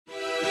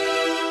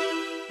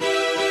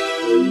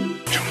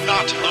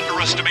not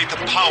underestimate the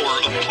power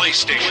of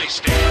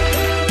PlayStation.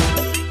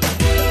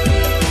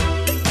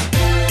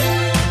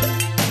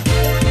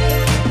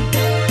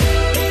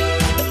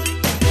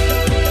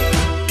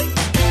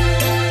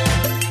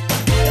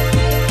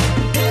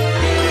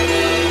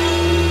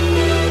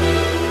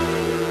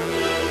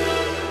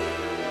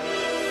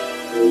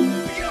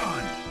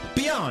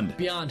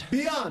 Beyond.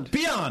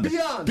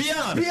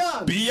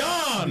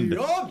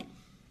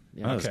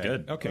 Yeah. That was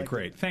good. Okay,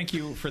 great. Thank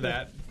you for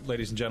that,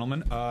 ladies and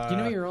gentlemen.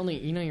 You're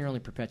only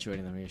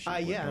perpetuating the issue.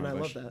 Yeah, and I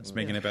love that. It's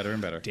making it better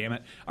and better. Damn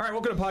it. All right,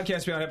 welcome to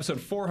Podcast Beyond,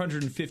 episode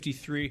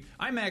 453.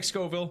 I'm Max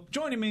Scoville.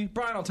 Joining me,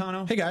 Brian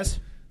Altano. Hey, guys.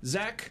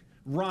 Zach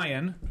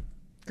Ryan.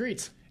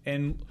 Great.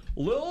 And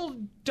Lil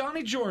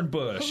Donnie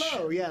Dornbush.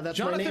 Hello, yeah, that's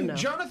Jonathan, my name now.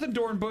 Jonathan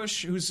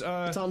Dornbush, who's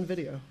it's on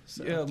video.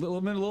 So. Yeah,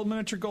 little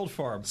miniature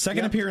Goldfarb.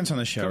 Second appearance on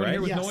the show, Coming right?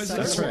 here with Yes, noises.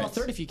 that's Well, right.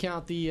 third if you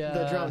count the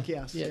drunk,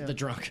 yes. Yeah, the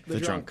drunk.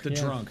 The drunk. The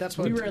drunk. That's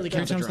what We rarely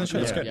count the Times on the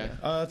drunk. show. That's good.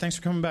 Yeah. Thanks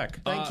for coming back.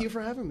 Thank you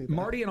for having me. Back.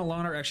 Marty and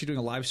Alana are actually doing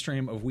a live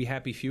stream of We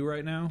Happy Few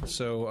right now,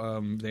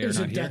 so they are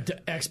not here.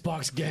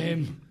 Xbox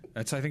game.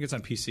 I think it's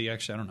on PC.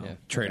 Actually, I don't know. Yeah.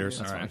 Traders.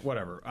 All right,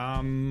 whatever.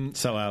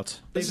 Sellouts.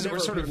 They've never we're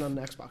sort of been on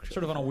an Xbox.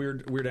 Sort of on a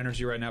weird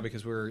energy right now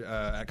because we're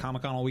at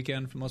Comic-Con all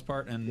weekend for the most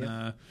part, and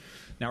now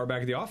we're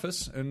back at the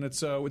office, and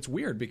it's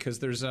weird because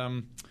there's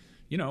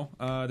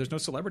there's no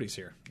celebrities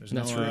here. There's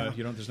That's no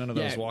true. there's none of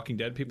those Walking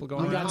Dead people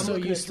going We on. got so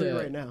looking used at three to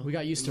right now. we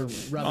got used to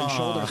rubbing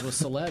shoulders with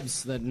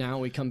celebs that now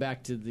we come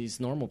back to these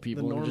normal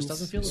people and it just norms.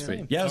 doesn't feel the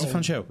same. Yeah, it was a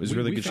fun show. It was a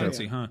really good show.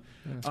 fancy, huh?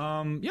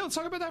 Yeah, let's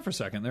talk about that for a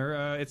second.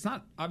 It's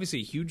not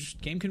obviously a huge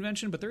game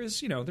convention, but there is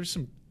there's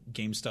some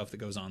game stuff that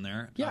goes on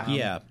there. Yeah.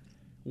 Yeah.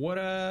 What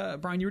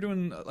Brian, you were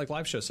doing like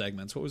live show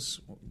segments. What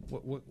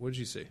did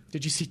you see?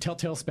 Did you see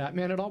Telltale's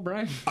Batman at all,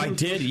 Brian? I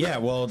did, yeah.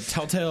 Well,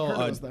 Telltale. Heard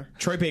I was there.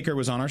 Troy Baker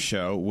was on our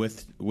show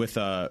with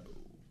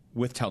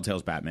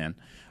Telltale's Batman.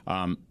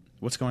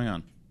 What's going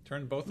on?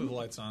 Turn both of the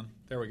lights on.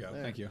 There we go.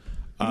 Thank you.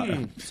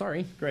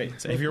 Sorry. Great.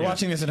 So if you're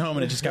watching this at home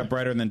and it just got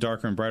brighter and then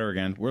darker and brighter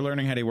again, we're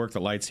learning how to work the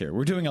lights here.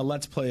 We're doing a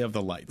let's play of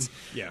the lights.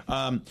 Yeah.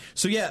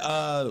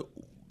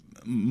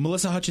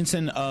 Melissa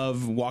Hutchinson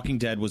of Walking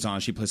Dead was on.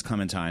 She plays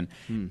Clementine.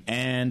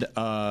 And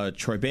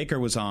Troy Baker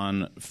was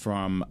on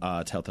from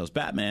Telltale's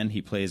Batman.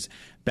 He plays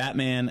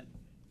Batman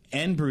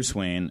and Bruce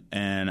Wayne.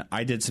 And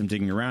I did some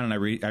digging around,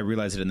 and I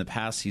realized that in the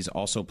past he's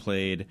also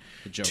played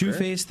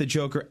Two-Face, the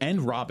Joker,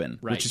 and Robin,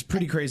 which is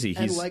pretty crazy.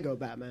 And Lego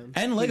Batman.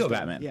 And Lego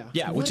Batman.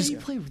 Yeah. What did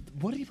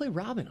he play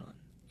Robin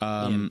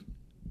on?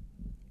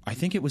 I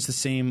think it was the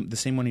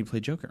same one he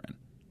played Joker in.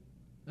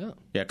 Oh.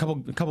 Yeah, a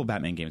couple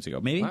Batman games ago,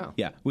 maybe. Wow.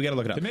 Yeah, we got to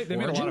look it up. They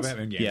made a lot of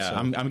Batman games. Yeah,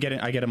 so.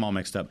 I get them all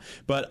mixed up.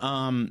 But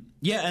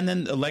yeah, and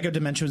then Lego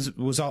Dimensions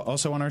was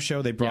also on our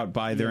show. They brought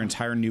by their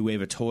entire new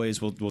wave of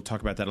toys. We'll talk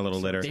about that a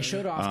little later. They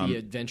showed off the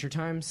Adventure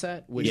Time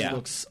set, which Yeah.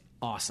 looks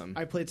awesome.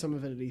 I played some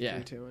of it at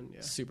E3 too,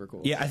 and super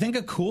cool. Yeah, I think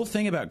a cool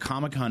thing about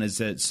Comic-Con is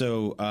that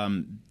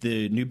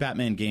the new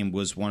Batman game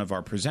was one of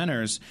our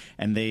presenters,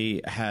 and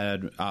they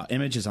had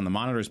images on the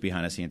monitors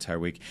behind us the entire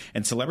week.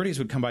 And celebrities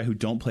would come by who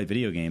don't play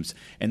video games,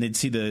 and they'd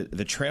see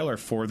the trailer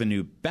for the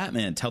new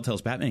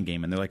Telltale's Batman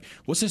game, and they're like,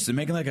 "What's this? They're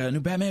making like a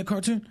new Batman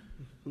cartoon?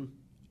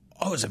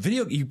 Oh, it's a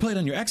video. You play it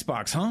on your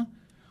Xbox, huh?"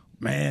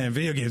 Man,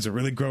 video games are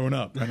really growing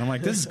up. And I'm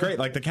like, this is great.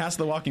 Like, the cast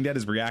of The Walking Dead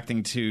is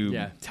reacting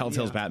to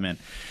Telltale's Batman.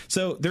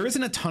 So there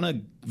isn't a ton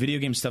of video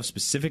game stuff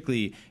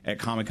specifically at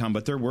Comic-Con,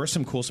 but there were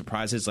some cool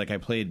surprises. Like, I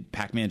played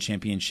Pac-Man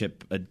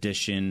Championship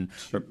Edition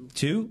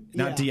 2?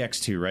 Not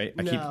DX2, right?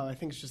 I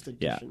think it's just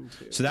Edition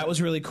 2. So that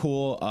was really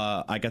cool.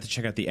 I got to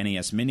check out the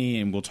NES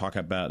Mini, and we'll talk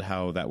about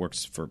how that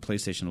works for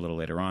PlayStation a little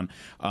later on.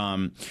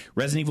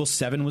 Resident Evil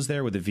 7 was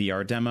there with the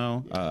VR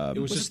demo. It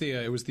was just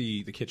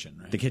the kitchen,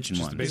 right? The kitchen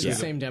one. It's the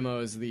same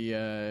demo as the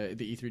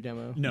E3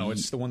 demo. No,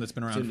 it's the one that's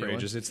been around for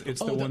ages. It's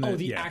the one that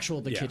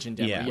the kitchen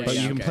demo. Yeah, but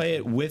you can play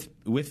it with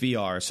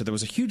VR. So there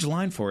was a huge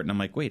line for it, and I'm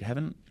like, wait,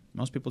 haven't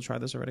most people tried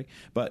this already?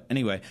 But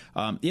anyway,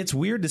 it's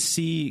weird to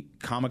see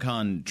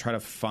Comic-Con try to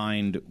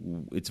find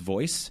its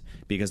voice,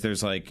 because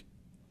there's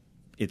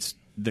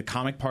the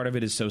comic part of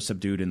it is so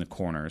subdued in the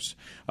corners.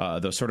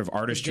 The sort of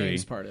artistry. The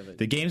games part of it.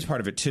 The games part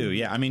of it, too.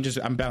 Yeah, I mean,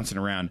 I'm bouncing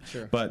around.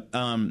 Sure. But,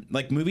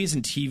 like, movies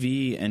and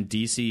TV and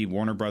DC,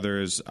 Warner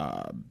Brothers,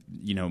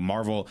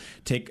 Marvel,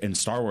 and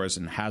Star Wars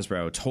and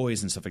Hasbro,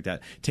 toys and stuff like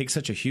that, take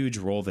such a huge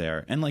role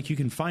there. And, like, you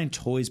can find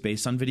toys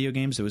based on video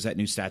games. There was that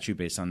new statue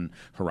based on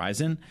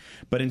Horizon.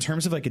 But in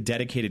terms of, like, a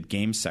dedicated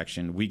game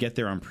section, we get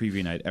there on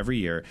preview night every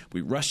year. We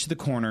rush to the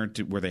corner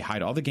where they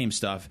hide all the game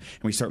stuff,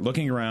 and we start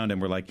looking around,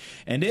 and we're like,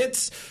 and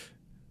it's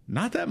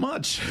not that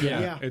much.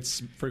 Yeah.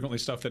 It's frequently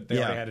stuff that they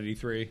already had at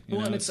E3.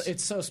 And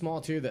it's so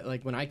small, too, that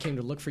like when I came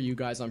to look for you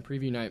guys on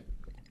preview night,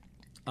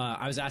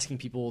 I was asking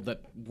people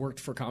that worked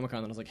for Comic-Con,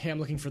 and I was like, hey, I'm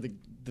looking for the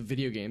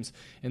video games.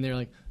 And they're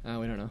like, oh,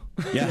 we don't know.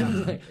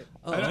 Yeah.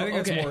 I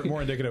think it's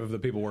more indicative of the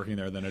people working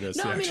there than it is.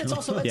 No, I mean, it's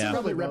also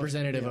probably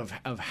representative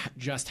of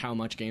just how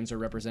much games are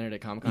represented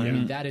at Comic-Con. I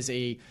mean,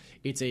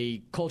 it's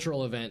a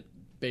cultural event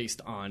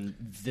based on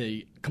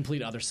the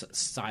complete other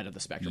side of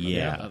the spectrum.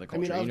 Yeah. Of the I culture.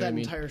 mean, of you know that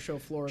what entire show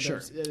floor,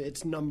 Sure.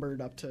 it's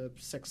numbered up to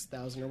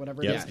 6,000 or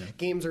whatever. Yep. It is.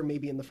 Games are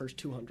maybe in the first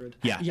 200.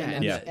 Yeah. Yeah,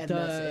 and Yeah. And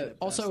that's it at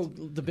also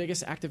best. the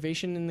biggest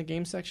activation in the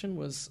game section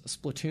was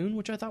Splatoon,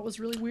 which I thought was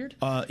really weird.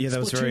 Yeah, that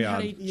was Splatoon very had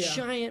odd. a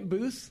giant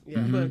booth,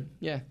 Yeah. but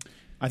yeah,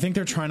 I think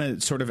they're trying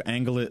to sort of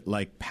angle it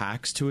like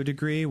PAX to a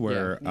degree,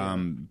 where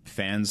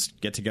fans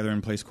get together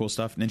and play cool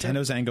stuff.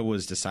 Nintendo's angle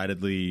was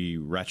decidedly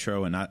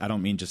retro, and I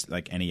don't mean just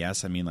like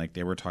NES. I mean like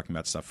they were talking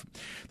about stuff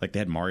like they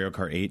had Mario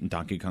Kart 8 and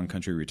Donkey Kong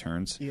Country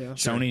Returns. Yeah.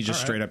 Sony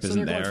just straight up so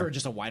isn't they're going there. for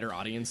just a wider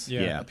audience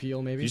Yeah.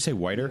 appeal, maybe. Did you say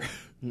whiter?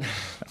 No,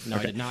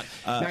 I did not.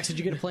 Max, did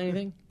you get to play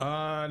anything?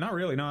 Not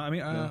really. No, I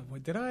mean,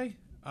 did I?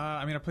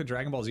 I mean, I played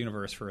Dragon Ball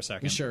Xenoverse for a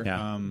second. Sure.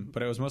 Yeah.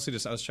 But it was mostly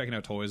just I was checking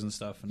out toys and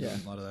stuff and Yeah.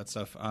 a lot of that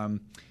stuff.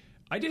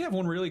 I did have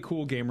one really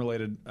cool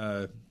game-related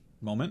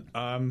moment.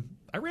 I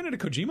ran into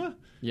Kojima.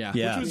 Yeah.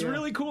 Yeah. Which was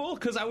really cool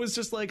because I was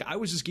just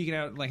geeking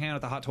out, like hanging out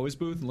at the Hot Toys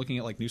booth and looking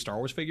at like new Star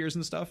Wars figures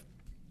and stuff.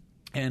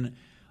 And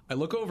I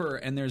look over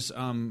and there's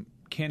Ken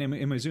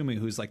Imizumi,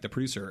 who's like the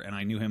producer, and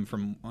I knew him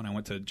from when I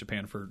went to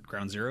Japan for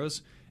Ground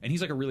Zeroes, and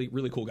he's like a really,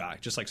 really cool guy,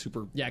 just like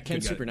super. Yeah,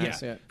 Ken's good guy. super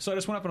nice, yeah. So I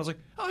just went up and I was like,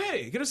 "Oh,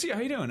 hey, good to see you.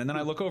 How you doing?" And then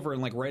I look over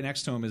and like right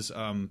next to him is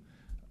totally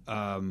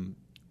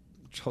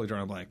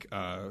drawing a blank,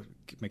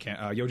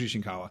 Yoji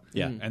Shinkawa.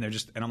 Yeah. And they're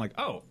just, and I'm like,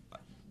 "Oh,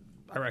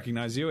 I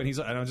recognize you," and he's,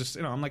 and I'm just,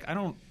 I'm like, I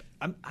don't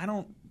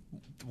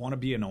want to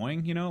be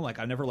annoying, like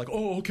I never like,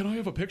 "Oh, can I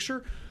have a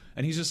picture?"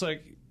 And he's just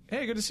like,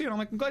 "Hey, good to see you." And I'm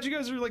like, "I'm glad you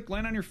guys are like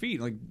laying on your feet.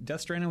 Like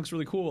Death Stranding looks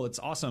really cool. It's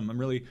awesome. I'm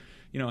really,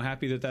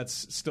 happy that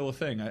that's still a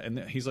thing." And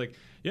he's like,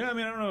 "Yeah, I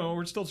mean, I don't know.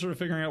 We're still sort of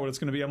figuring out what it's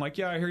going to be." I'm like,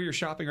 "Yeah, I hear you're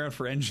shopping around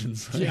for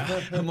engines."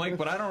 Yeah. I'm like,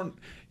 "But I don't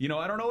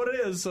know what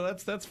it is. So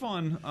that's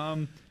fun."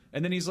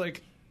 And then he's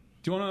like,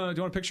 "Do you want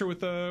a picture with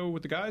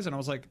the guys?" And I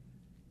was like,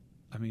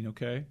 I mean,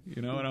 okay,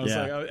 and I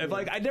was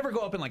like, I'd never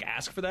go up and like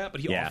ask for that,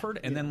 but he offered,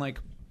 and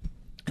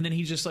then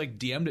he just like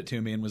DM'd it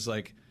to me and was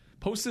like,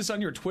 "Post this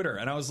on your Twitter,"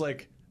 and I was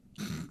like,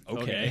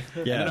 okay.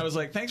 Yeah. And then I was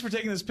like, "Thanks for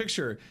taking this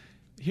picture.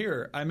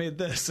 Here, I made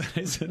this."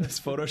 I sent this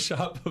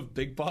Photoshop of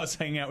Big Boss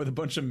hanging out with a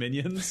bunch of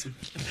minions,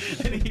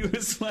 and he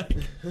was like,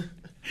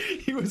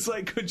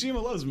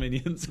 "Kojima loves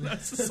minions," and I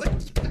was just like,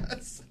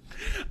 "Yes."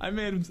 I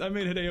made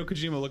Hideo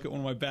Kojima look at one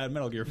of my bad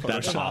Metal Gear Photoshops.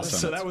 That's awesome.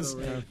 So that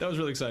was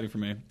really exciting for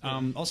me.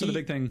 Also, the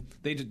big thing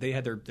they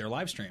had their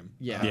live stream.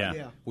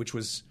 Yeah. Which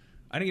was,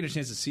 I didn't get a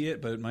chance to see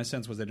it, but my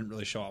sense was they didn't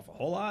really show off a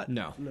whole lot.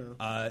 No.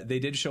 They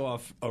did show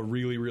off a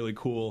really, really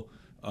cool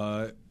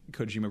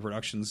Kojima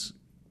Productions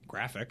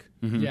graphic.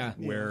 Yeah.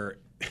 Where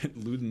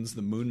Ludens,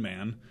 the Moon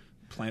Man,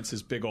 plants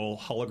his big old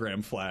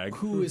hologram flag.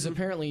 Who is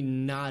apparently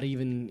not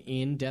even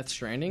in Death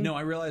Stranding. No,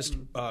 I realized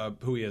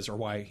who he is or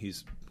why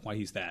he's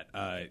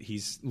that.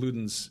 He's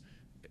Ludens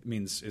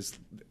is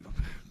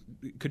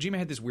Kojima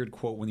had this weird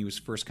quote when he was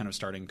first kind of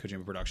starting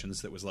Kojima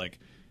Productions that was like,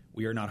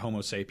 "We are not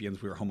Homo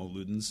sapiens, we are Homo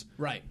Ludens."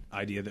 Right.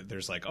 Idea that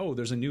there's like, oh,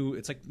 there's a new,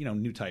 it's like,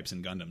 new types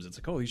in Gundams. It's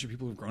like, oh, these are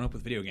people who've grown up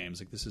with video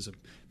games. Like this is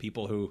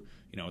people who,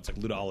 it's like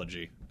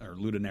ludology or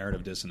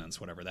ludonarrative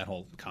dissonance, whatever, that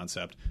whole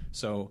concept.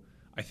 So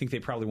I think they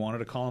probably wanted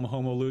to call him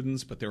Homo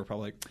Ludens, but they were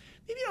probably like,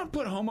 maybe don't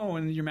put Homo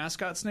in your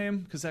mascot's name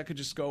because that could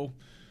just go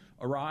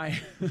awry.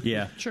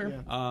 Yeah. Sure.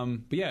 Yeah.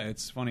 But yeah,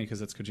 it's funny because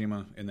that's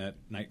Kojima in that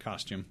night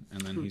costume, and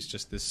then he's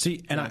just this.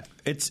 See, and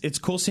it's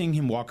cool seeing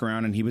him walk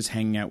around, and he was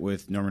hanging out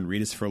with Norman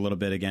Reedus for a little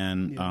bit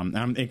again.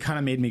 It kind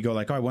of made me go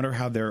like, oh, I wonder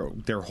how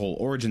their whole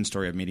origin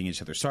story of meeting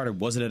each other started.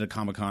 Was it at a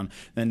Comic-Con?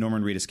 Then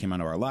Norman Reedus came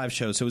onto our live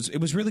show, so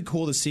it was really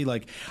cool to see.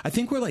 Like, I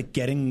think we're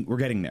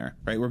getting there,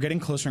 right? We're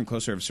getting closer and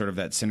closer of sort of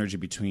that synergy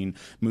between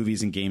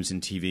movies and games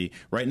and TV.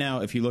 Right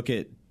now, if you look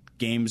at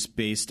games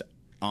based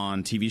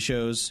on TV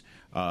shows,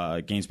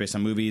 games based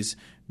on movies,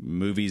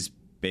 movies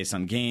based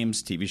on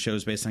games, TV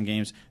shows based on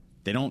games,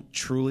 they don't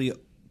truly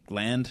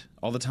land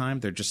all the time.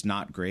 They're just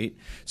not great.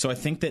 So I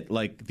think that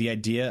like the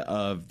idea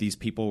of these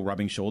people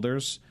rubbing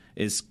shoulders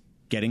is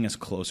getting us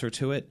closer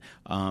to it.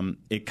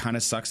 It kind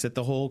of sucks that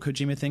the whole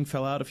Kojima thing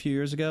fell out a few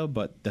years ago,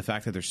 but the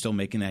fact that they're still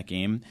making that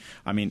game,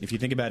 I mean, if you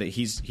think about it,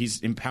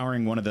 he's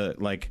empowering one of the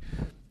like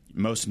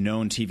most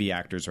known TV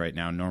actors right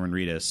now, Norman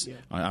Reedus,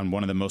 on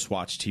one of the most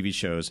watched TV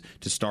shows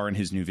to star in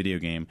his new video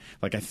game.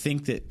 Like, I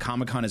think that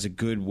Comic-Con is a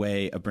good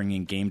way of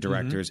bringing game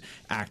directors,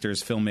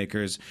 actors,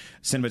 filmmakers,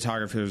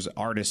 cinematographers,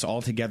 artists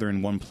all together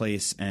in one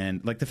place. And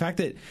like the fact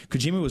that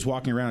Kojima was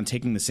walking around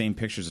taking the same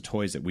pictures of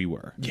toys that we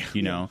were,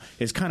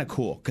 is kind of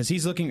cool because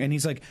he's looking and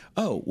he's like,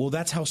 oh, well,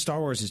 that's how Star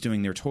Wars is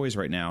doing their toys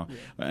right now.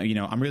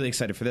 I'm really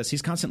excited for this.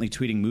 He's constantly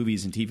tweeting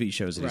movies and TV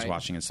shows that he's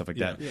watching and stuff like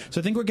that.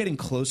 So I think we're getting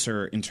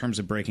closer in terms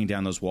of breaking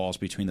down those walls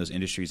between those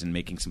industries and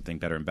making something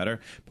better and better,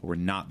 but we're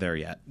not there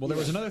yet. Well, there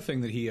was another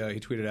thing that he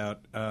tweeted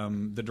out.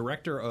 The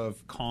director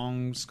of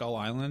Kong Skull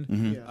Island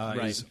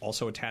is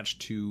also attached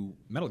to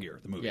Metal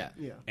Gear, the movie.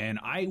 Yeah. And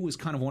I was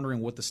kind of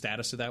wondering what the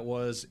status of that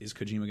was. Is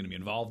Kojima going to be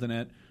involved in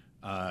it?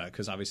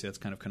 Because obviously that's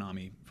kind of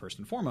Konami first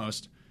and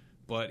foremost.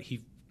 But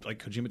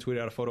Kojima tweeted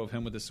out a photo of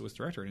him with this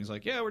director, and he's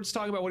like, "Yeah, we're just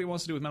talking about what he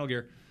wants to do with Metal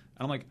Gear." And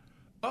I'm like,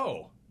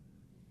 "Oh,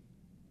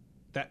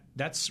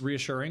 that's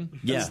reassuring.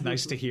 Yeah. That's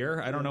nice to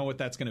hear. I don't know what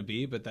that's going to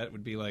be, but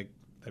that'd be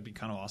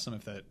kind of awesome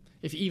if that.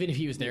 Even if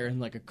he was there in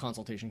like a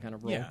consultation kind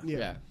of role.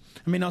 Yeah.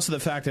 I mean, also the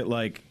fact that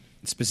like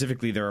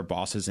specifically there are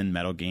bosses in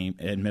Metal Gear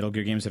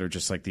games that are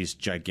just like these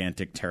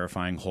gigantic,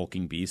 terrifying,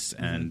 hulking beasts,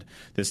 and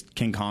this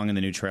King Kong in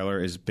the new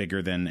trailer is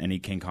bigger than any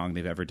King Kong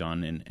they've ever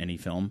done in any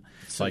film.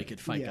 So you could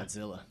fight Yeah.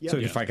 Godzilla. Yep. So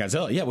he could fight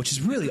Godzilla, which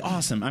is really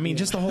awesome. I mean,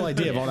 just the whole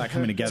idea of all that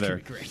coming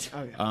together. Great.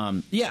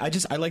 Oh, yeah.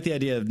 I like the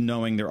idea of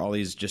knowing there are all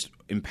these just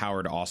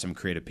empowered, awesome,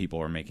 creative people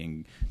who are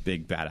making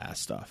big, badass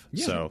stuff.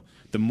 Yeah. So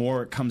the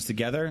more it comes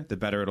together, the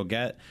better it'll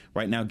get.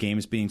 Right now,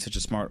 games being such a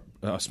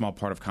small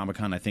part of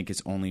Comic-Con, I think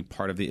is only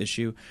part of the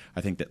issue. I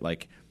think that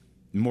like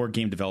more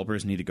game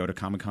developers need to go to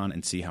Comic-Con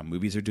and see how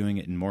movies are doing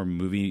it, and more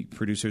movie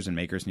producers and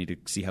makers need to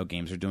see how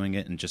games are doing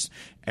it, and just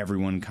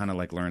everyone kind of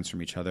like learns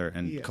from each other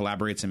and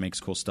collaborates and makes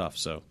cool stuff.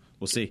 So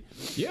we'll see.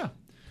 Yeah.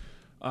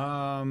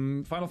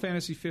 Final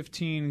Fantasy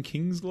 15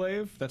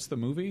 Kingsglaive. That's the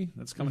movie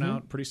that's coming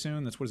out pretty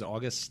soon. That's what is it,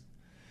 August?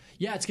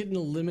 Yeah, it's getting a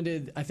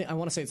limited. I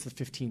want to say it's the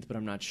 15th, but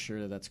I'm not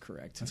sure that's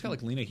correct. It's got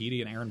like Lena Headey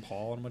and Aaron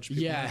Paul and a bunch of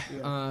people.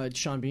 Yeah,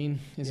 Sean Bean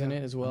is in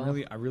it as well.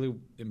 I really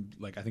am,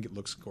 like. I think it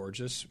looks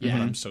gorgeous. Yeah.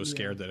 But I'm so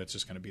scared that it's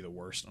just going to be the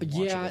worst.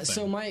 Yeah, unwatchable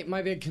so thing.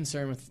 my big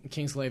concern with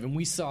Kingsglaive, and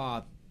we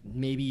saw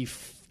maybe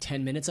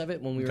 10 minutes of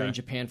it when we were Okay. in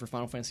Japan for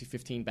Final Fantasy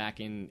 15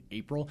 back in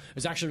April. It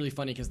was actually really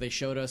funny because they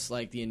showed us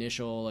like the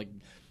initial like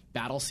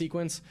battle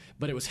sequence,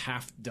 but it was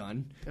half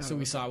done. So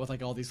we saw it with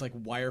like all these like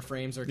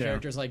wireframes or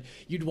characters. Like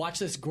you'd watch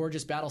this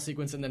gorgeous battle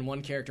sequence, and then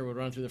one character would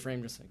run through the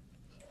frame just like.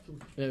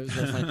 It was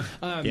really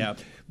fun. Yeah.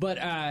 But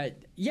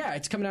yeah,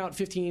 it's coming out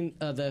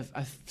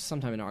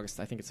sometime in August.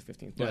 I think it's the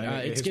 15th. But Yeah,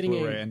 it it's hits getting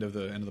Blu-ray a end of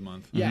the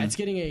month. yeah, it's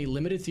getting a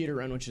limited theater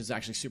run, which is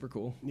actually super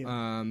cool.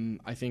 Yeah.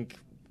 I think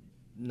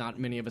not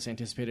many of us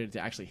anticipated it to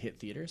actually hit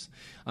theaters,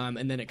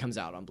 and then it comes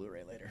out on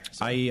Blu-ray later.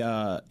 So.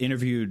 I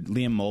interviewed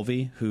Liam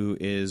Mulvey, who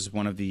is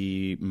one of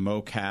the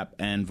mocap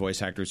and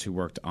voice actors who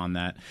worked on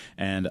that.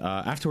 And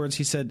afterwards,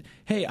 he said,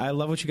 "Hey, I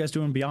love what you guys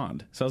do in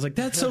Beyond." So I was like,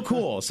 "That's so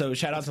cool!" So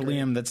shout out to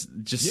Liam. That's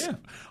just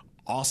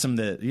awesome.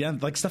 That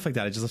like stuff like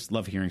that. I just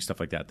love hearing stuff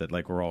like that. That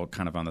like we're all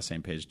kind of on the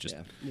same page, just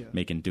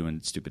doing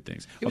stupid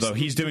things. Although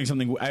he's doing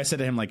something. I said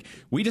to him like,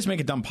 "We just make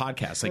a dumb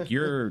podcast. Like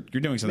you're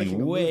doing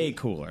something way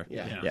cooler."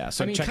 Yeah.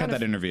 So I mean, check out kind that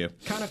of- interview.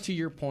 Kind of to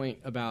your point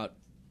about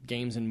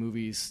games and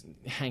movies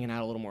hanging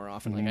out a little more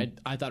often. Like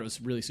I thought it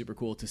was really super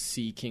cool to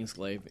see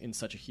Kingsglaive in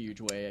such a huge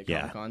way at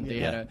Yeah. Comic-Con.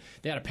 Yeah.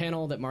 They had a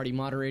panel that Marty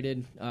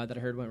moderated that I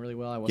heard went really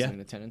well. I wasn't Yeah. in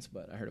attendance,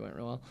 but I heard it went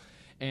really well.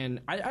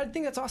 And I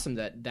think that's awesome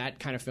that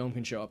kind of film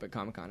can show up at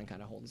Comic-Con and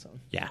kind of hold its own.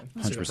 Yeah,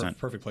 It's like a 100%.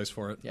 perfect place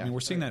for it. Yeah. I mean, we're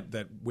seeing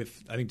that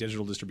with I think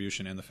digital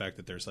distribution and the fact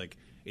that there's like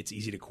it's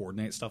easy to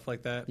coordinate stuff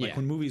like that. Like Yeah.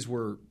 when movies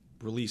were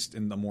released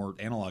in the more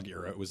analog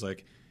era, it was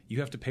like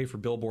you have to pay for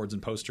billboards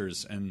and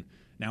posters, and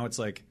now it's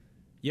like,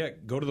 yeah,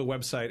 go to the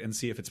website and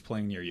see if it's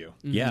playing near you.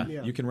 Yeah.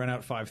 Yeah. You can rent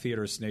out 5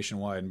 theaters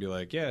nationwide and be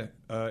like, yeah,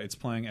 it's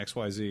playing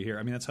XYZ here.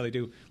 I mean, that's how they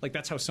do. Like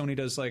that's how Sony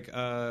does like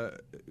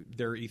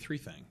their E3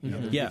 thing. You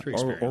know, their Yeah, E3 or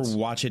experience.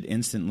 watch it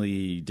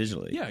instantly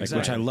digitally. Yeah, Like, exactly.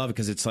 which I love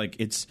because it's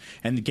like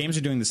and the games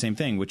are doing the same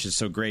thing, which is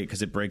so great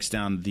because it breaks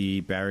down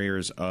the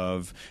barriers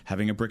of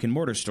having a brick and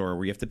mortar store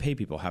where you have to pay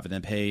people, having to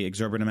pay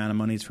exorbitant amount of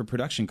monies for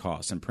production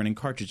costs and printing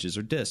cartridges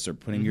or discs or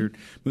putting your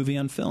movie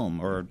on film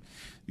or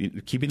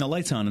keeping the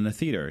lights on in a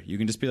theater. You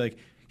can just be like,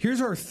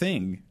 here's our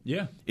thing.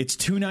 Yeah. It's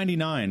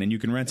 $2.99 and you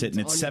can rent it, and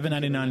it's on your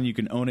 $7.99 and you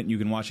can own it and you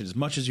can watch it as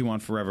much as you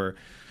want forever.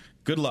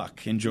 Good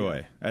luck,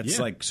 enjoy. That's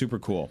Yeah. like super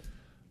cool.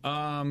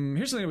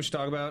 Here's something we should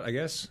talk about, I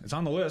guess. It's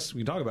on the list.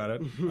 We can talk about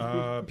it.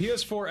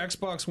 PS4,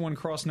 Xbox One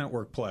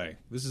cross-network play.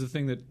 This is a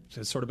thing that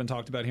has sort of been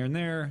talked about here and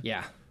there.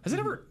 Yeah. Has it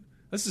ever...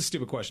 This is a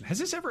stupid question. Has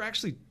this ever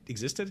actually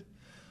existed?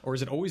 Or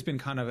has it always been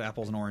kind of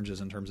apples and oranges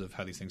in terms of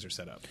how these things are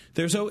set up?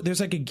 There's There's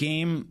like a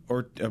game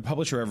or a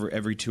publisher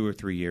every 2 or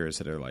 3 years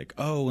that are like,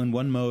 oh, in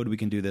one mode we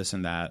can do this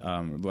and that.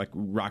 Like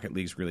Rocket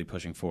League's really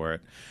pushing for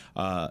it.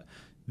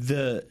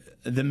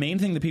 The main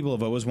thing that people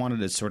have always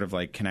wanted is sort of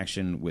like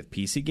connection with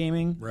PC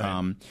gaming,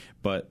 Right.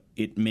 but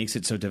it makes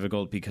it so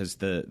difficult because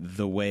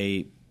the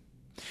way.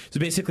 So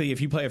basically, if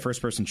you play a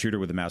first-person shooter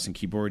with a mouse and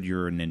keyboard,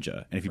 you're a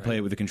ninja, and if you play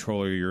it with a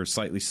controller, you're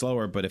slightly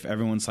slower. But if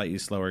everyone's slightly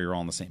slower, you're all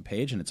on the same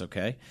page, and it's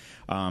okay.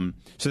 So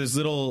there's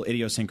little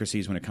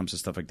idiosyncrasies when it comes to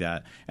stuff like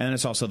that, and then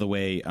it's also the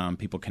way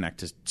people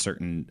connect to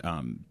certain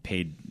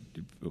paid,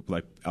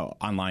 like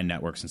online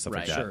networks and stuff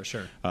like Right. that.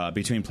 Sure.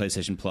 Between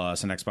PlayStation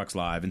Plus and Xbox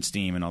Live and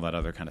Steam and all that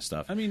other kind of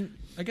stuff. I mean,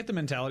 I get the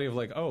mentality of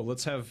like, oh,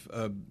 let's have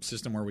a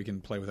system where we can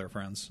play with our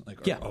friends,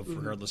 like, Yeah.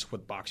 regardless of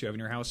what box you have in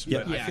your house. Yeah.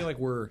 But I Yeah. feel like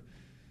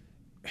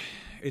I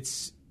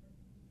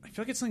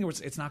feel like it's something where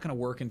it's not going to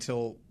work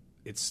until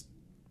it's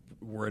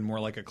we're in more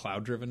like a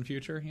cloud-driven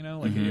future. You know,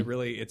 like Mm-hmm. it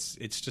really, it's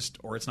just,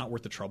 or it's not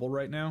worth the trouble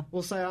right now.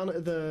 Well,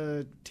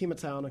 the team at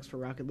Psyonix for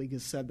Rocket League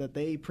has said that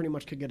they pretty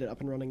much could get it up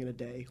and running in a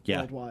day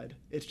worldwide.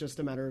 It's just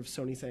a matter of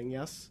Sony saying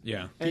yes.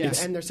 Yeah.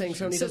 And they're saying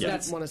Sony So doesn't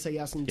that's- want to say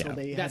yes until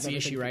they have That's the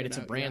everything issue, right? figured It's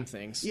a out. brand Yeah.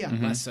 thing,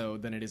 Yeah. less so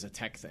than it is a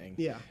tech thing.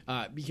 Yeah.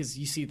 Because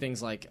you see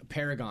things like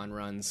Paragon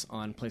runs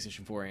on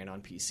PlayStation 4 and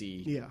on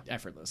PC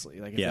effortlessly.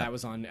 Like if that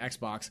was on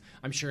Xbox,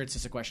 I'm sure it's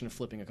just a question of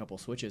flipping a couple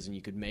switches and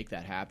you could make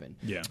that happen.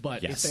 Yeah.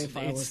 But Yes. it's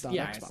Xbox.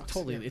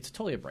 it's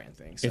totally a brand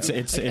thing. So.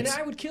 It's- and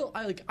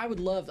I would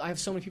love. I have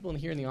so many people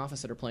here in the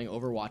office that are playing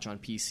Overwatch on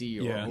PC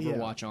or Yeah.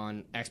 Overwatch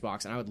on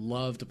Xbox, and I would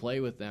love to play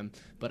with them.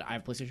 But I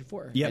have PlayStation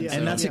 4. Yeah,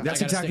 and that's I gotta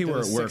exactly stick to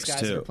where the it works, six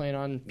guys that too. are playing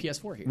on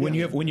PS4 here. When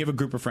you have a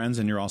group of friends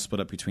and you're all split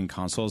up between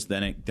consoles,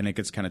 then it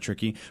gets kind of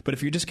tricky. But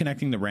if you're just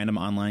connecting the random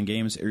online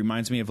games, it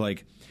reminds me of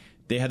like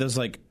they had those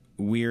like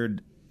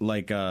weird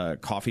like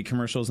coffee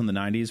commercials in the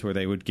 90s where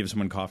they would give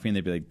someone coffee and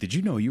they'd be like, "Did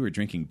you know you were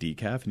drinking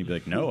decaf?" And you'd be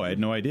like, "No, I had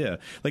no idea."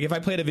 Like if I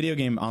played a video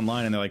game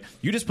online and they're like,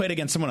 "You just played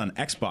against someone on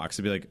Xbox,"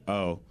 I'd be like,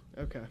 "Oh,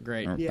 Okay.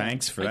 Great. or,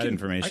 thanks for that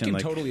information." I can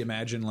like, totally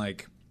imagine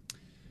like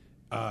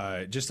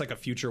just like a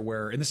future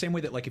where, in the same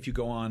way that like if you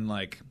go on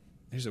like,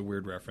 here's a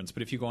weird reference,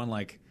 but if you go on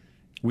like.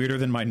 weirder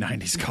than my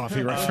 90s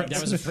coffee reference. That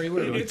was a pretty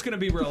weird one. It's going to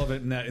be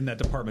relevant in that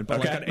department.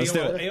 But Okay, like on let's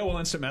do it. AOL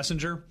Instant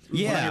Messenger,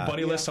 Yeah. on your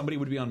buddy list, somebody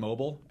would be on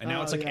mobile, and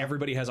now it's like yeah.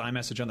 everybody has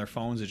iMessage on their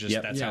phones. It's just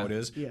Yep. that's how it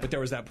is. Yeah. But there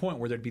was that point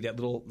where there'd be that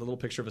little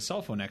picture of a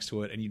cell phone next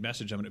to it, and you'd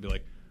message them, and it'd be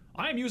like,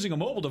 "I'm using a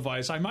mobile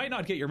device. I might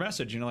not get your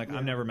message." You know, like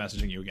I'm never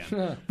messaging you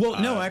again. Well,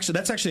 no, actually,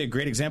 that's actually a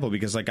great example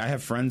because, like, I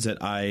have friends that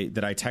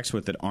I text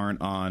with that aren't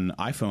on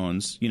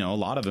iPhones. You know, a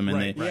lot of them, and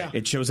Right, they, right.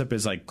 it shows up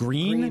as like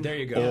green. There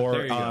you go. Or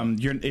There you go.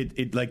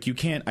 you're like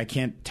I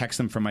can't text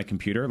them from my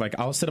computer. Like,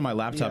 I'll sit on my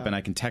laptop Yeah. and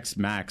I can text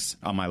Max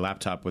on my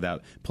laptop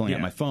without pulling out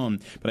Yeah. my phone,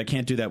 but I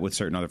can't do that with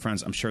certain other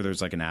friends. I'm sure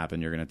there's like an app,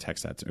 and you're going to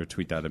text that or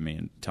tweet that at me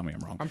and tell me I'm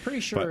wrong. I'm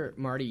pretty sure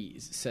Marty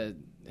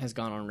has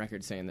gone on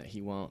record saying that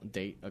he won't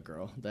date a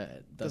girl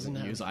that doesn't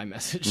have- use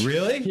iMessage.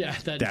 Really? Yeah,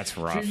 That's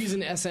rough. If you're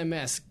using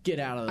SMS, get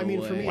out of the I mean,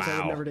 way. for me, it's I Wow.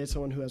 would never date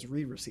someone who has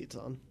read receipts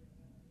on.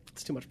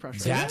 It's too much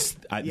pressure. That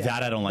I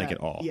don't like That-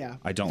 at all. Yeah,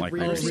 I don't like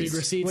read read read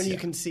receipts. when you Yeah.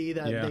 can see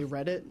that Yeah. they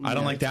read it. I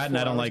don't like it's that, and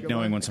I 4 don't hours like go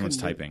knowing by. when someone's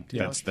I couldn't do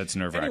typing. it. That's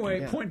nerve wracking.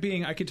 Anyway, point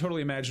being, I could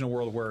totally imagine a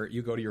world where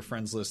you go to your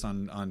friends list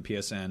on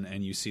PSN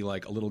and you see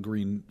like a little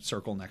green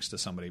circle next to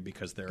somebody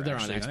because they're They're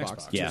on actually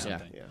Xbox. Xbox Yeah. or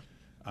something. Yeah.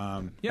 Yeah,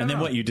 and I then don't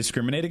what? know. You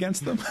discriminate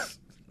against them?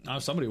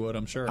 Somebody would,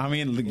 I'm sure. I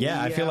mean,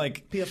 yeah, I feel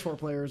like PS4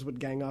 players would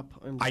gang up.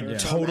 I'm I sure.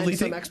 totally And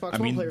some think. Xbox I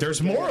One mean, players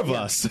there's would gang more up. of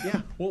Yeah. us.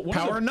 Yeah. Well, one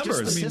Power of the- numbers. just,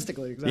 I mean,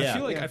 Statistically,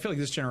 exactly. Yeah. I feel like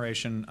this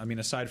generation. I mean,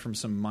 aside from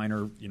some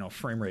minor,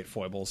 frame rate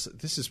foibles,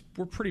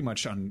 we're pretty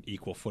much on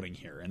equal footing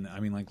here. And I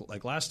mean,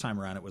 like last time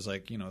around, it was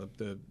like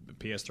the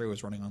PS3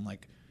 was running on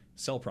like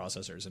cell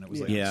processors, and it was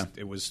like Yeah.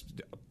 it was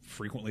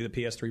frequently the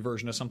PS3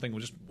 version of something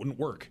just wouldn't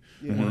work,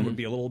 or it would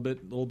be a little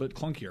bit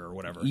clunkier or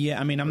whatever.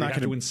 Yeah, I mean, I'm Or not you'd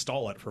have gonna- to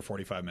install it for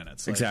 45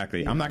 minutes. Like,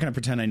 Exactly. I'm not going to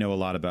pretend I know a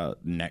lot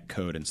about net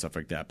code and stuff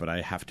like that, but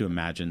I have to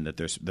imagine that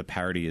the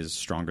parity is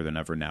stronger than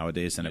ever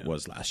nowadays than it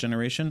was last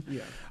generation.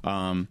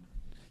 Yeah,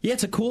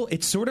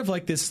 it's sort of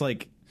like this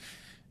like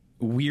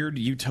weird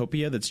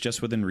utopia that's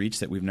just within reach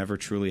that we've never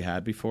truly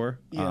had before.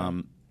 Yeah.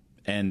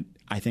 And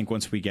I think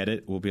once we get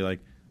it, we'll be like,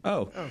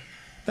 oh.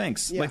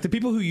 Thanks. Yeah. Like the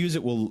people who use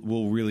it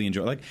will really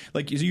enjoy.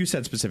 Like you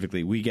said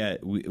specifically,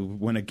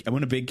 when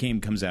a big game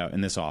comes out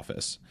in this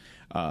office,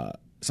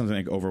 something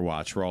like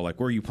Overwatch, we're all like,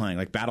 "Where are you playing?"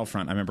 Like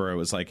Battlefront. I remember it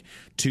was like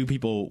 2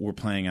 people were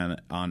playing on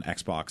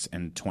Xbox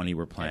and 20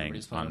 were playing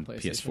Everybody's playing on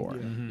PlayStation.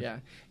 PS4. Yeah.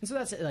 And so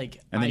that's like.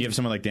 And then you have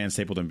someone like Dan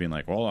Stapleton being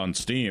like, "Well, on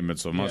Steam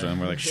it's so much,"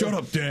 and we're like, "Shut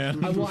up, Dan."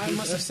 Well, I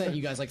must have sent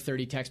you guys like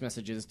 30 text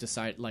messages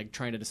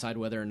trying to decide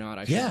whether or not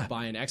I should Yeah.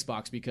 buy an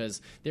Xbox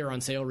because they were on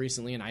sale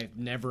recently and I've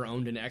never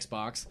owned an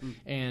Xbox.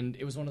 And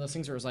it was one of those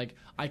things where it was like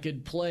I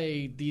could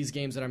play these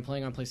games that I'm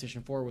playing on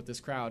PlayStation 4 with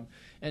this crowd,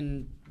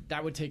 and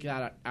that would take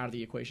that out of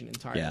the equation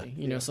entirely. Yeah.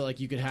 You know, so like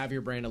you could have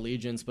your brand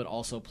allegiance, but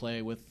also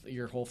play with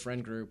your whole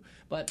friend group.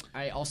 But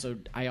I also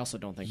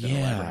don't think that'll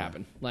Yeah. ever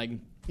happen. Like.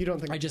 You don't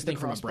think I just the think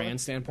from a crossplay? brand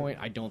standpoint,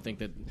 I don't think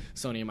that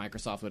Sony and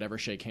Microsoft would ever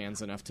shake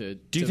hands enough to.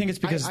 Do you think it's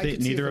because I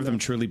could see neither it of from them a-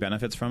 truly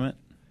benefits from it?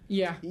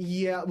 Yeah.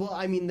 Yeah, well,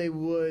 I mean, they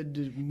would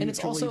mutually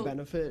it's also-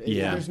 benefit.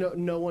 Yeah. There's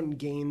no one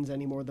gains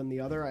any more than the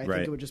other. I Right.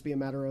 think it would just be a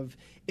matter of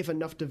if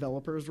enough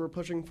developers were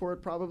pushing for it,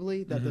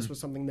 probably, that this was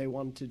something they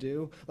wanted to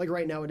do. Like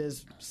right now it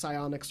is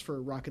Psyonix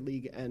for Rocket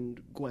League and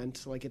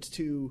Gwent. Like it's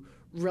 2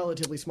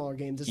 relatively smaller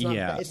games. It's not,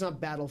 Yeah. it's not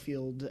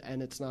Battlefield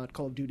and it's not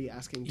Call of Duty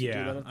asking to do that Yeah,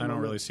 at the I don't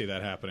moment. really see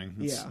that happening.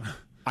 Yeah.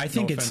 I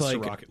think no it's offense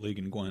like to Rocket League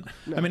and Gwent.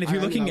 I mean, if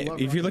you're I looking love at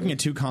Rocket League.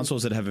 2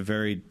 consoles that have a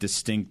very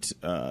distinct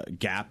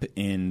gap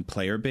in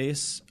player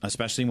base,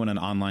 especially when an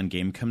online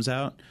game comes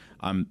out,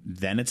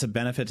 then it's a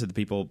benefit to the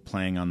people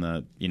playing on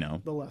the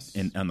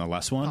on the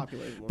less one.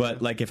 populated one, But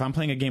yeah. like if I'm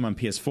playing a game on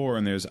PS4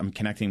 and I'm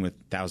connecting with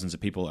thousands of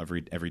people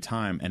every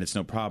time and it's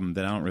no problem,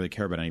 then I don't really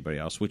care about anybody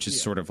else, which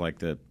is sort of like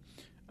the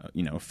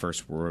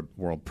first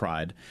world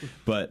pride.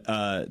 But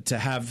to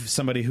have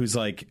somebody who's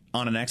like,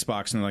 on an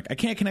Xbox and they're like, I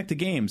can't connect to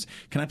games.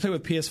 Can I play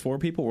with PS4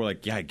 people? We're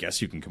like, yeah, I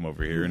guess you can come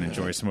over here and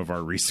enjoy some of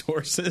our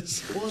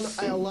resources. Well,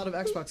 and a lot of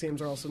Xbox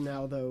games are also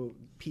now, though,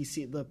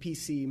 the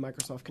PC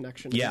Microsoft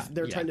connection. Yeah.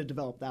 They're trying to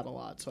develop that a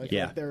lot. So I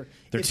feel like They're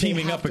if they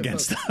teaming have up to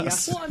against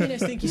us. Well, I mean, I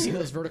think you see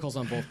those verticals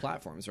on both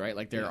platforms, right?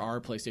 Like there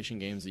are PlayStation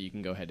games that you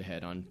can go head to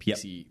head on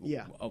PC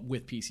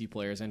with PC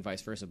players and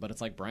vice versa. But it's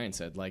like Brian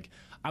said, like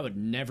I would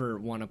never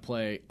want to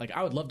play. Like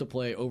I would love to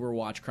play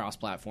Overwatch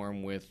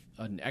cross-platform with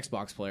an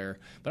Xbox player,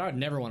 but I would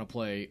never want to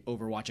play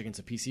Overwatch against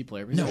a PC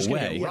player because No they're just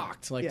gonna way. get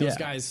rocked. Like those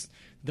guys,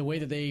 the way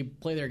that they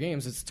play their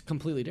games, it's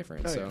completely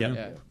different. So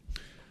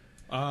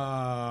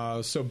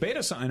So beta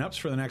signups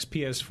for the next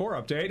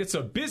PS4 update. It's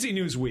a busy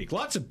news week.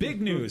 Lots of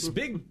big news,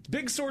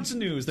 big sorts of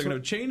news. They're going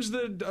to change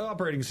the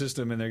operating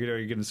system, and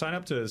you're going to sign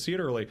up to see it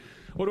early.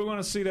 What do we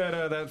want to see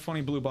that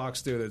funny blue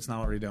box do that's not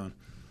already done?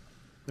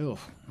 Oh,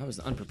 I was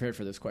unprepared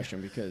for this question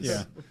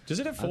because Does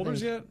it have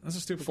folders yet? That's a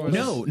stupid question.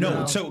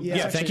 No. So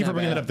Yeah, thank you for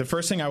bringing bad. that up. The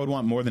first thing I would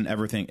want more than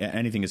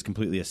anything is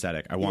completely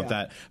aesthetic. I want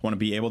that. I want to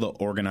be able to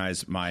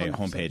organize my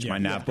homepage. My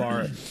nav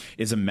bar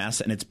is a mess,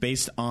 and it's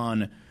based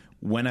on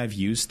when I've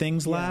used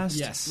things last.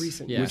 yes,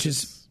 recent. Yeah. Which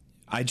is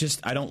I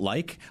don't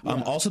like.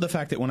 Also the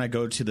fact that when I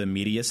go to the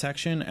media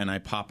section and I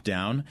pop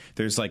down,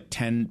 there's like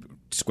 10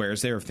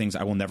 squares there of things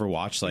I will never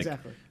watch, like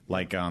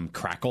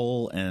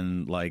Crackle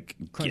and like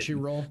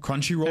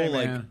Crunchyroll. Hey,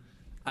 like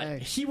man.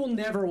 He will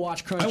never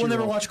watch Crunchyroll. I will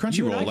never watch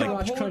Crunchyroll. Like, Like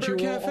watch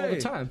Crunchyroll all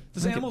the time.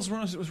 Those animals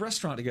run a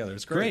restaurant together.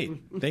 It's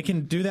great. They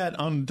can do that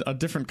on a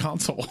different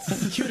console.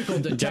 Cuticle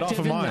Detective Get off of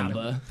in mine.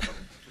 Naba.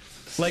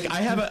 Like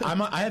I have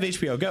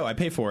HBO Go. I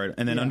pay for it,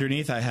 and then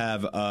underneath I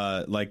have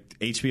like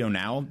HBO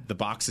Now. The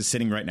box is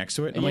sitting right next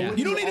to it. I'm like,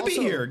 you don't need to be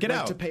also here. Get like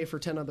out. to pay for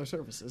 10 other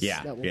services.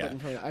 Yeah, that will yeah. put in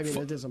front of, I mean,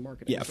 it is a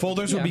marketing. Yeah,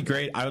 folders would be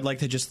great. I would like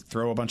to just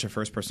throw a bunch of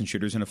first-person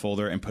shooters in a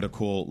folder and put a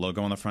cool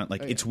logo on the front.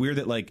 Like it's weird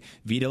that like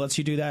Vita lets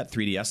you do that,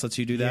 3DS lets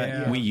you do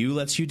that, Wii U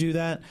lets you do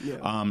that.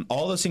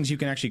 All those things you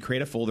can actually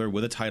create a folder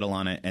with a title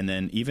on it, and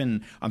then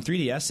even on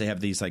 3DS they have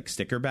these like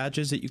sticker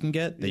badges that you can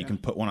get that you can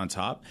put one on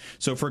top.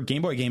 So for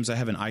Game Boy games, I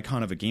have an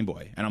icon of a Game Boy,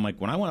 and I'm like,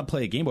 when I want to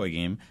play a Game Boy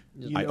game,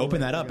 I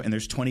open that up and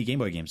there's 20 Game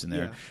Boy games in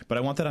there. Yeah. But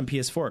I want that on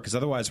PS4 because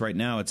otherwise, right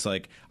now it's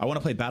like I want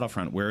to play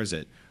Battlefront. Where is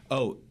it?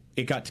 Oh,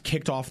 it got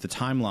kicked off the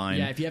timeline.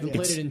 Yeah, if you haven't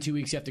played it in 2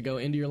 weeks, you have to go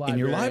into your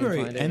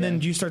library. And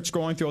then you start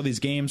scrolling through all these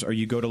games, or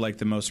you go to like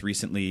the most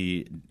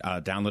recently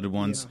downloaded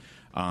ones.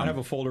 I have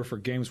a folder for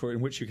games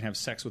in which you can have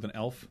sex with an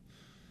elf.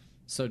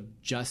 So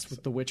just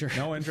with The Witcher?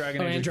 No, and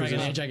Dragon Age. And Dragon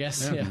Age, I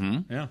guess. Yeah.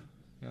 Yeah.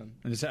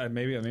 And just,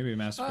 maybe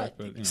Mass Effect,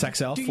 but you know.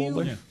 Sex Elf Do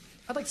folder. you-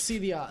 I'd like to see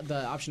the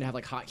option to have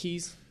like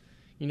hotkeys.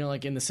 You know,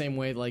 like in the same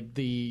way, like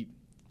the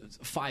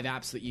 5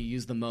 apps that you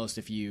use the most,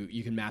 if you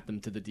can map them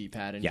to the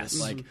D-pad and just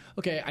like,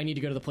 okay, I need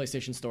to go to the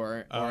PlayStation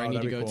Store, or I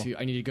need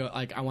to go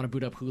like I want to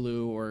boot up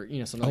Hulu, or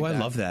something. Oh, like that.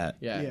 I love that.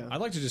 Yeah. I'd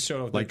like to just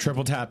show Like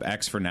triple tap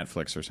X for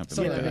Netflix or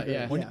something like that.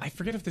 Yeah. I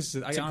forget if this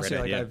is. I honestly,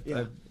 great like,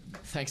 idea. I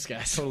Thanks,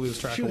 guys. totally lose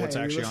track of what's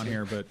Shuhei, actually you're on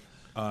here,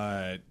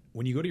 but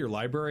when you go to your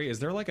library, is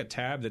there like a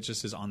tab that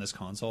just is on this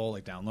console,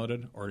 like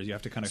downloaded, or do you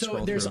have to kind of So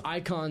scroll there's through?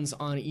 icons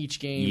on each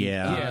game.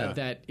 Yeah.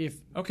 That if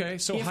Okay,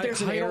 so if hide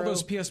there's an all arrow-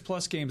 those PS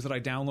Plus games that I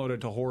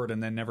downloaded to hoard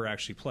and then never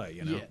actually play.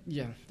 You know,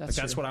 yeah, that's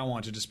true. what I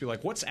want to just be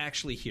like. What's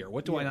actually here?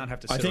 What do I not have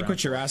to? Sit I think around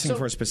what you're for? asking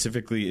for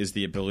specifically is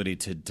the ability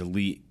to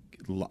delete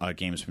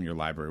games from your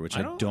library, which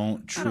I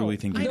don't truly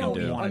think you can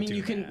do. I mean,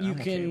 you that. can. You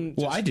I'm okay can. with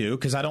Well, I do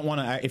because I don't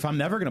want to. If I'm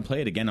never going to play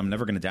it again, I'm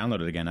never going to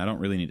download it again. I don't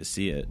really need to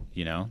see it.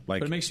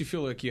 Like But it makes you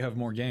feel like you have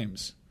more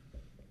games.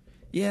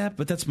 yeah,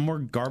 but that's more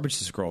garbage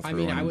to scroll through. I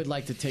mean, I and- would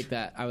like to take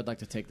that. I would like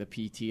to take the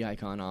PT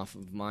icon off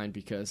of mine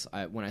because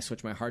when I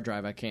switch my hard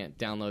drive, I can't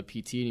download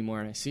PT anymore,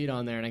 and I see it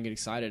on there, and I get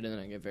excited, and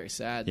then I get very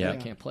sad that I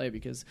can't play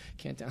because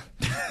I can't down.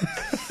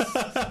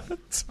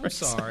 I'm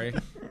sorry.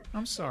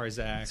 I'm sorry,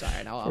 Zach.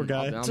 Sorry, I'll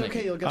guy. I'll It's make okay.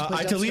 it. You'll get to play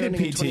I Death deleted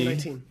Stranding in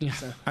PT. 2019.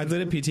 So. I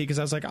deleted PT because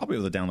I was like, I'll be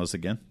able to download this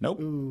again. Nope,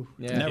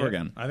 Yeah. never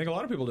again. I think a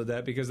lot of people did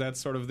that because that's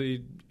sort of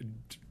the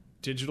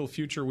digital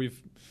future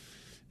we've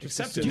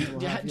accepted. Do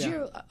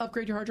you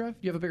upgrade your hard drive? Do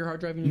you have a bigger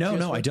hard drive? In your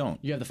No, PS4? I don't.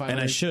 You have the 500?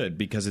 and I should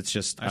because it's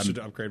just. I should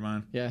upgrade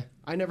mine. Yeah.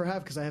 I never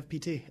have because I have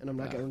PT and I'm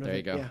not getting rid of There it.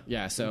 you go.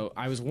 Yeah. So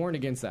I was warned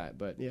against that,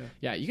 but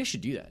yeah, you guys should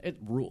do that. It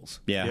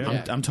rules.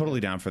 Yeah, I'm totally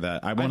down for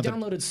that. I I wanted to.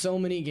 downloaded so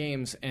many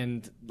games,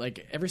 and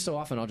like every so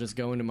often, I'll just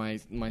go into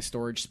my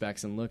storage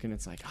specs and look, and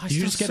it's like, oh, I You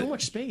still just have get so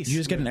much space. You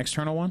just get an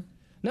external one.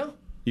 No.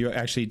 You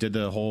actually did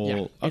the whole.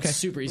 Yeah. Okay. It's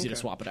super easy to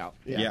swap it out.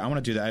 Yeah, I want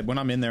to do that. When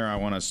I'm in there, I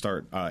want to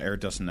start air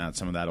dusting out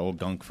some of that old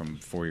gunk from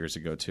 4 years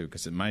ago too,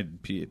 because my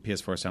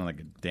PS4 sounded like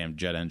a damn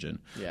jet engine.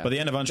 Yeah. By the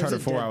end of Uncharted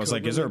There's a 4, dead I was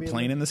like, Cobra "Is there a movie in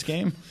plane there? in this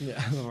game?"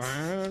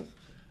 Yeah.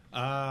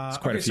 It's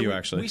quite a few, so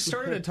actually. We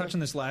started to touch on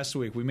this last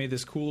week. We made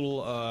this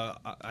cool.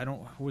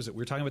 Who was it? We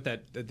were talking about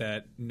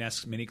that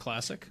NES Mini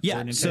Classic. Yeah,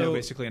 where Nintendo so-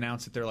 basically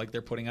announced that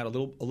they're putting out a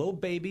little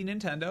baby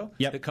Nintendo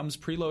Yep. that comes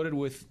preloaded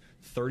with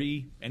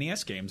 30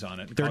 NES games on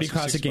it. 30 Cost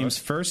classic $6. games,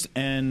 first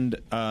and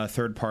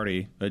third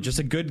party. Just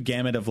a good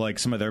gamut of like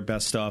some of their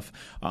best stuff.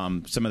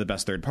 Some of the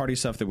best third party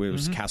stuff. There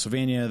was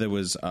Castlevania. There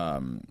was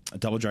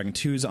Double Dragon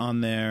 2's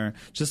on there.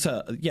 Just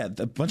a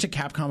bunch of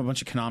Capcom, a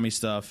bunch of Konami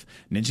stuff.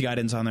 Ninja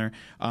Gaiden's on there.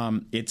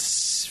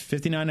 It's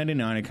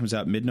 $59.99. It comes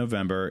out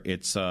mid-November.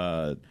 It's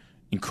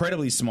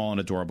incredibly small and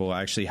adorable.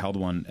 I actually held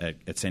one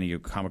at San Diego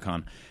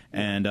Comic-Con.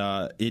 And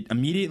it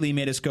immediately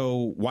made us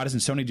go, why doesn't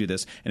Sony do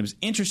this? And it was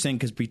interesting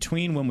because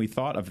between when we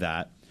thought of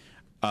that,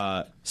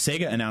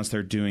 Sega announced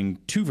they're doing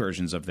 2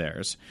 versions of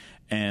theirs.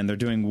 And they're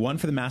doing one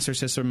for the Master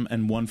System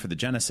and one for the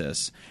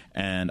Genesis.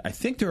 And I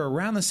think they're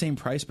around the same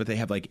price, but they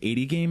have like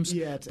 80 games.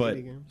 Yeah, it's but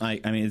 80 games. I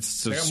mean,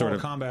 it's They got sort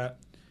Mortal of... Kombat.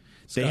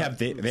 They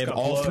have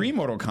all blood. 3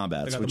 Mortal They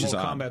Kombats, got which the is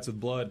Mortal odd. Kombats with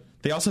blood.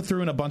 They also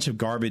threw in a bunch of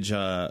garbage.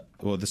 Well,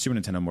 the Super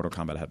Nintendo Mortal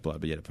Kombat had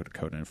blood, but you had to put a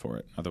code in for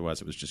it. Otherwise,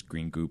 it was just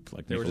green goop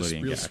like They were just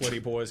Nickelodeon real gags. sweaty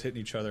boys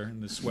hitting each other,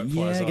 and the sweat flies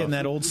Yeah, off. getting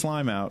that old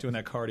slime out. Doing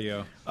that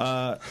cardio.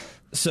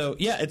 So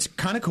yeah, it's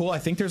kind of cool. I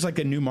think there's like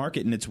a new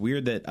market, and it's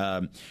weird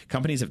that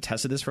companies have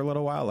tested this for a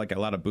little while. Like a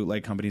lot of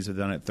bootleg companies have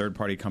done it,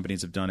 third-party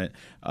companies have done it.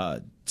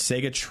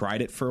 Sega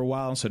tried it for a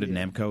while, so did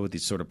Namco with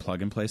these sort of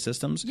plug-and-play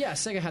systems. Yeah,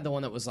 Sega had the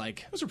one that was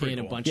like Those are pretty in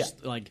a cool. bunch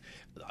of like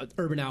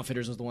Urban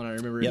Outfitters was the one I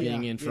remember Yep.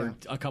 being Yeah, in for yeah.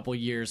 a couple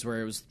years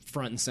where it was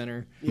front and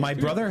center. My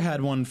brother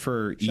had one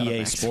for EA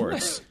Max.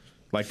 Sports.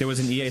 Like there was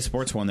an EA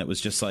Sports one that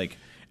was just like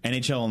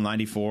NHL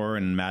 94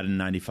 and Madden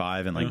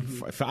 95 and like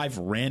 5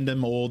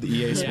 random old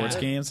EA Sports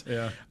games.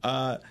 Yeah.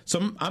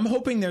 So I'm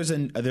hoping there's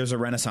a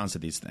renaissance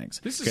of these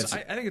things. This is,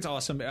 I think it's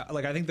awesome.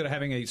 Like, I think that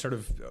having a sort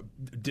of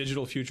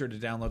digital future to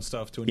download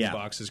stuff to a new Yeah.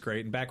 box is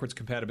great, and backwards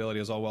compatibility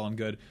is all well and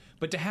good.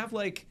 But to have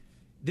like,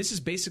 this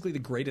is basically the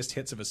greatest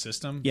hits of a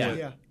system. Yeah. but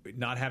Yeah.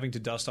 Not having to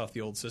dust off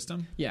the old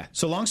system. Yeah.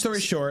 So long story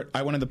short,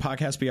 I went in the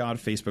Podcast Beyond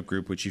Facebook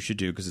group, which you should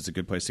do because it's a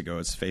good place to go.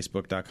 It's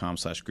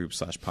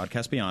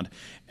facebook.com/group/Podcast Beyond.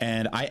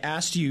 And I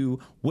asked you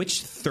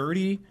which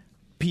 30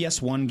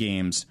 PS1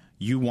 games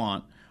you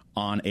want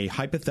on a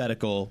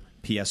hypothetical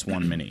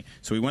PS1 mini.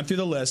 So we went through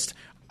the list.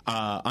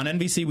 On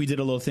NBC, we did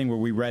a little thing where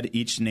we read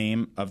each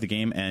name of the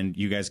game, and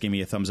you guys gave me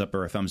a thumbs up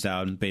or a thumbs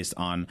down based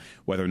on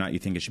whether or not you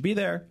think it should be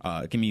there.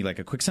 Give me like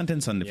a quick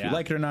sentence on if you Yeah.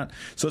 like it or not.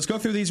 So let's go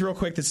through these real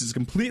quick. This is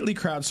completely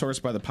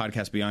crowdsourced by the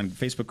Podcast Beyond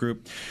Facebook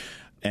group.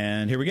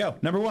 And here we go.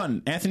 Number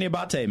 1, Anthony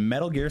Abate,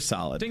 Metal Gear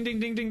Solid. Ding, ding,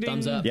 ding, ding, ding.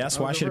 Thumbs up. Yes,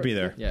 why should it be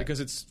there? Yeah. Because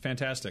it's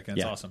fantastic and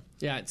it's Yeah. awesome.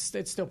 Yeah, it's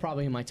still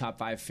probably in my top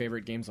 5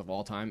 favorite games of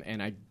all time, and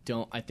I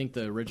think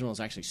the original is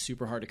actually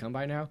super hard to come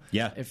by now.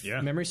 Yeah. If Yeah.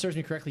 memory serves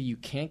me correctly, you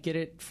can't get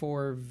it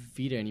for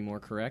Vita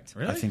anymore, correct?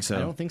 Really? I think so. I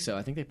don't think so.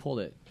 I think they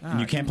pulled it.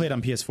 You can't play it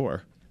on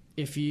PS4.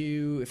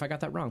 If I got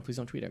that wrong, please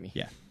don't tweet at me.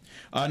 Yeah.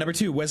 Number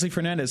 2, Wesley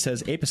Fernandez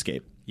says Ape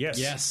Escape. Yes.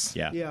 Yes.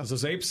 Yeah. Yeah.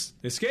 Those apes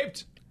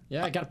escaped.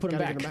 Yeah, I got to put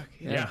them Gotta back. get 'em back.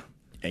 Yeah.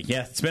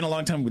 Yeah, it's been a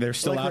long time. They're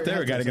still Like out where there. it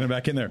We got to happens. get them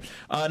back in there.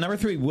 Number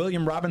 3,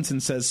 William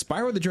Robinson says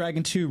Spyro the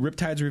Dragon 2,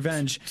 Riptide's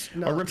Revenge,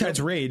 or Riptide's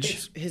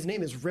Rage. His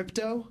name is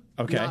Ripto,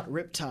 Okay. not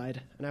Riptide,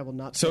 and I will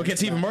not. So it stand gets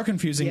for even that. more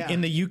confusing. Yeah.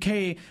 In the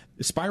UK,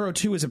 Spyro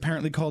 2 is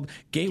apparently called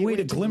Gateway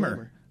to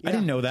Glimmer. I Yeah.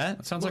 didn't know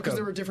that. Sounds Well, like because a,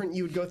 there were different.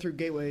 You would go through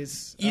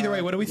gateways. Either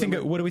way, what do we think?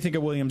 Glimmer. What do we think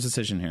of Williams'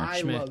 decision here? I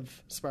Schmidt.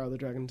 love Spyro the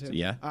Dragon too.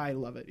 Yeah? I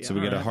love it. Yeah. So we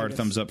get a I hard think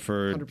thumbs it's up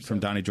from 100%.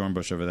 Donnie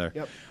Dornbush over there.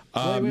 Yep.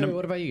 Wait,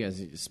 what about you guys?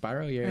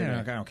 Spyro?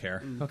 Yeah. I don't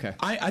care. Okay.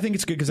 I think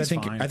it's good because I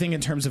think fine. I think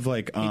in terms of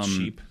like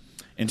cheap.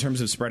 in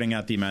terms of spreading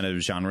out the amount of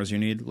genres you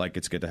need, like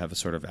it's good to have a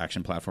sort of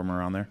action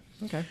platformer on there.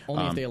 Okay.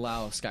 Only if they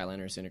allow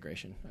Skylanders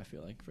integration, I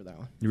feel like, for that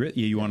one.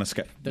 You want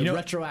to The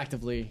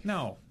retroactively.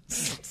 No.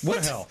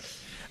 What the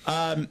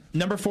hell?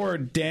 Number 4,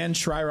 Dan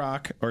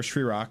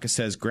Shrirock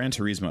says Gran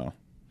Turismo.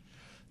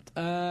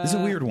 This is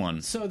a weird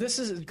one. So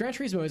Gran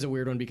Turismo is a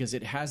weird one because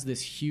it has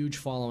this huge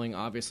following,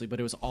 obviously, but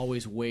it was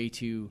always way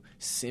too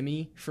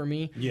simmy for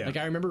me. Yeah. Like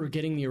I remember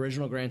getting the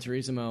original Gran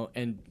Turismo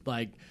and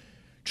like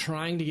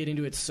trying to get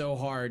into it so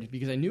hard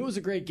because I knew it was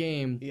a great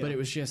game, Yeah. but it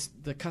was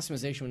just the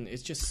customization.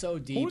 It's just so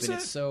deep What was and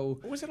that? it's so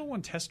What was that on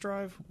one Test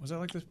Drive? Was that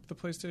like the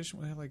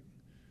PlayStation? They had like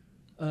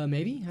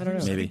maybe I don't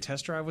know. Maybe.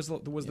 Test Drive was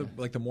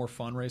the more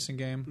fun racing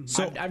game.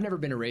 So I've never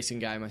been a racing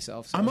guy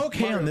myself. So. I'm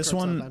okay Mario on this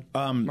Kart's one.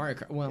 not Mario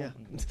Kart. Well, Yeah.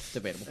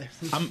 debatable.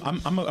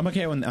 I'm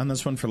okay on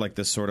this one for like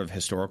this sort of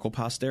historical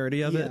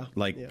posterity of it, Yeah,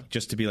 like yeah.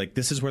 just to be like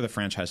this is where the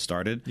franchise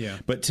started. Yeah.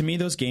 But to me,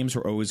 those games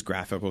were always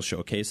graphical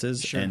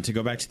showcases, and to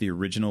go back to the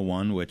original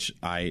one, which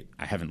I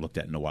haven't looked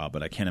at in a while,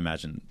 but I can't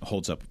imagine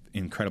holds up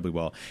incredibly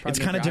well. It's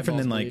make kind of your different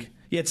than eyeballs like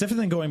bleed. it's different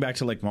than going back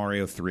to like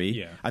Mario 3.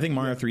 Yeah. I think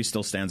Mario 3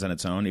 still stands on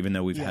its own, even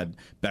though we've had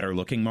better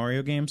looking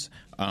Mario games.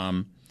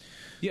 Yeah,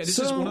 this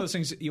So- is one of those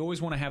things that you always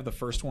want to have the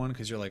first one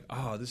because you're like,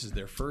 oh, this is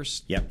their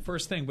first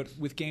thing. But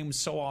with games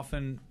so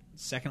often,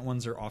 second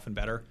ones are often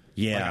better.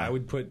 Yeah. Like, I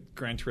would put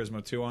Gran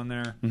Turismo 2 on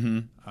there.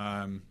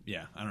 Mm-hmm.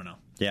 Yeah, I don't know.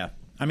 Yeah.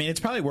 I mean, it's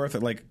probably worth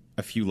it. Like,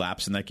 a few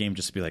laps in that game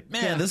just to be like,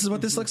 man, this is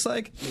what this looks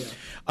like.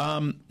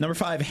 Number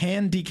 5,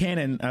 Han D.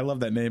 Cannon, I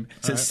love that name,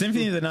 says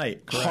Symphony of the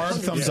Night. Hard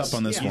thumbs up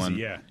on this one.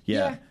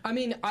 Yeah. I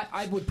mean,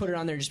 I would put it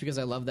on there just because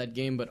I love that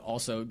game, but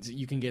also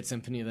you can get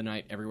Symphony of the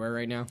Night everywhere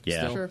right now. Yeah.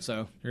 Still, Sure.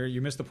 So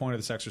You missed the point of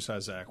this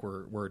exercise, Zach.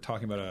 We're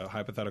talking about a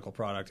hypothetical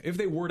product. If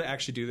they were to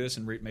actually do this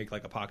and make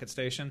like a Pocket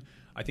Station,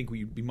 I think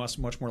we'd be much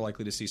more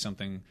likely to see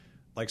something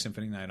like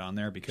Symphony of the Night on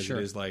there because it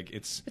is like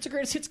it's a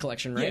greatest hits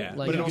collection, right? yeah,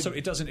 Like, but it you also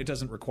could- it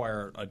doesn't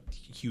require a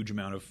huge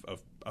amount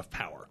of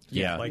power.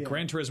 Yeah. like Yeah.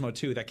 Gran Turismo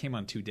 2 that came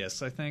on 2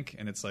 discs, I think,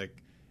 and it's like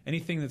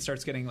anything that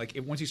starts getting like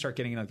once you start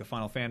getting like the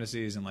Final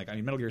Fantasies and like I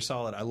mean Metal Gear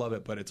Solid, I love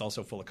it, but it's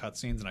also full of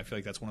cutscenes, and I feel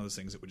like that's one of those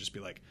things that would just be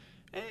like.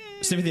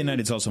 Symphony of the Night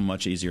is also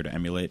much easier to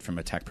emulate from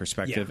a tech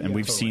perspective, Yeah, and yeah,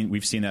 we've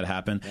totally. seen that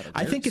happen.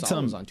 I think it's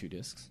Solid was on 2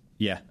 discs.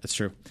 yeah, that's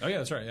true. Oh yeah,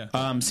 that's right.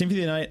 Yeah. Symphony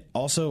of the Night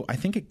also, I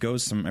think it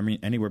goes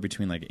anywhere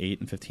between like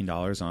 $8 and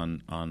 $15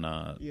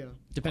 on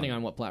Depending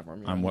on what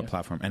platform. You're on what yeah.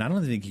 platform, and I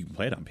don't think you can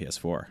play it on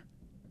PS4.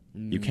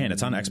 You can.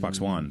 It's on Xbox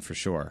One for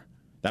sure.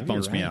 That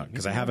bums me right. out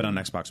because I have it on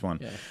Xbox One.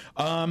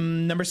 Yeah.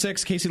 Number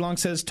 6, Casey Long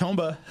says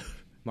Tomba.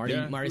 Marty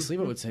Yeah.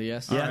 Sliva would say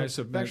yes. All right,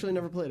 so I've actually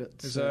never played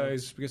it. Is so-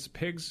 gets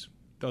pigs.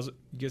 Does it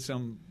get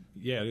some?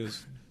 Yeah, it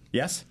is.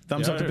 Yes,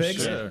 thumbs Yeah, up to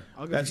Biggs. sure.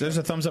 I'll go There's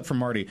a thumbs up from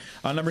Marty.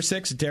 Number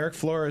 6, Derek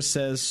Flores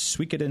says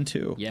Suikoden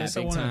 2. Yeah, That's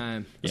the big one.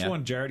 time. That's Yeah. the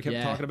one Jared kept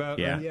Yeah. talking about.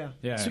 Yeah. right? Yeah.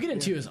 yeah.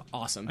 Suikoden 2 is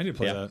awesome. I need to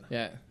play Yeah. that.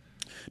 Yeah.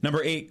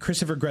 Number 8,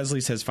 Christopher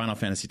Gresley says Final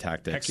Fantasy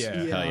Tactics. Heck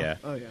yeah. Hell yeah.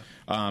 Oh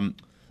yeah.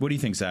 What do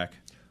you think, Zach?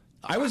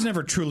 I was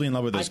never truly in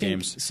love with those I think,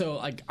 games. So,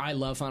 like, I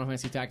love Final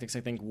Fantasy Tactics.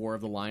 I think War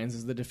of the Lions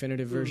is the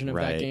definitive version of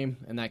Right. that game,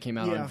 and that came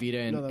out Yeah. on Vita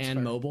and, No, that's and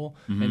fair. mobile.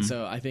 Mm-hmm. And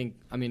so, I think,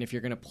 I mean, if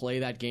you're going to play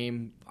that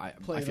game, I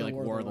Play feel the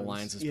like War of the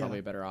Lions is Yeah. probably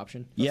a better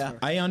option. Yeah, fair.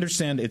 I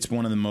understand it's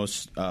one of the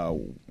most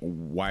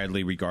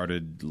widely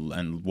regarded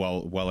and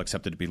well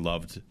accepted to be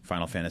loved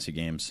Final Fantasy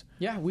games.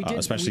 Yeah, we did.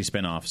 especially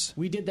spin-offs.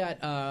 We did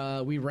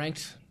that. We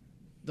ranked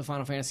the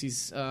Final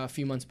Fantasies a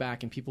few months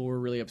back, and people were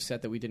really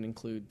upset that we didn't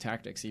include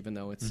Tactics, even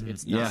though it's Yeah.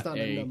 not It's not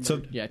a numbered. So-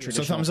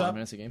 traditional thumbs Final up?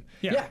 Fantasy game.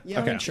 Yeah. Yeah,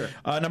 I Okay. think sure.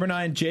 Number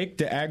 9, Jake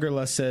de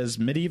Agrila says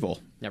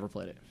Medieval. Never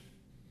played it.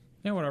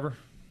 Yeah, whatever.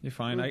 You're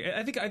fine.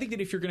 I think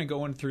that if you're going to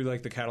go in through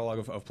like the catalog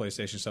of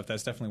PlayStation stuff,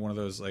 that's definitely one of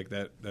those like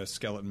the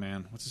Skeleton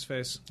Man. What's his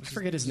face? I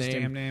forget his What's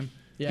name. damn name.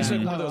 Yeah. He's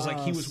like one of those like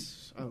he was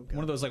Oh, God.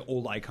 one of those like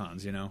old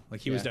icons, you know.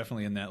 Like he was Yeah.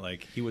 definitely in that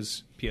like he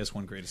was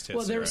PS1 greatest hits.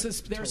 Well, there was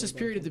era. this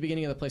period at the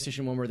beginning of the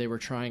PlayStation 1 where they were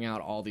trying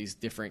out all these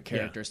different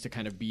characters to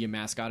kind of be a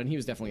mascot, and he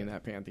was definitely in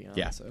that pantheon.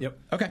 Yeah. So. Yep.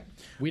 Okay.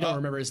 We don't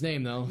remember his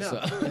name though. No.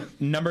 So.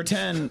 Number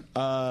 10,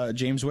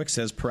 James Wick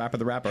says Parappa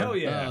the Rapper. Hell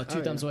yeah. Oh,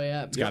 two thumbs way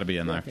up. It's got to be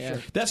in there. Yeah.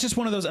 That's just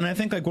one of those, and I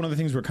think like one of the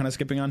things we're kind of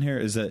skipping on here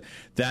is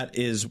that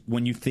is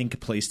when you think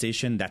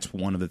PlayStation, that's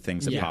one of the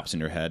things that Yeah. pops in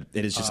your head.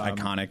 It is just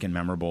iconic and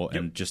memorable,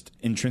 and just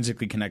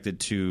intrinsically connected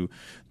to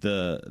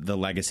the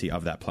legacy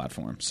of that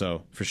platform.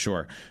 So for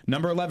sure.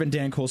 Number 11,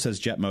 Dan Cole says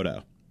Jet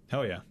Moto.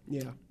 Hell yeah.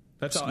 Yeah.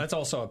 That's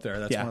also up there.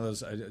 That's Yeah. one of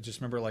those. I just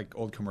remember like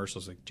old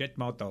commercials like Jet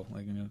Moto.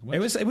 Like you know, what?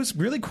 It was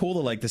really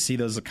cool to see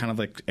those kind of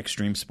like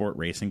extreme sport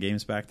racing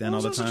games back then Well, all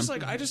it the was time. also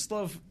just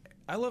like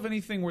I love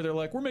anything where they're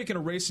like, we're making a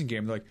racing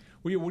game. They're like,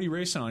 what are you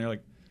racing on? You're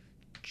like,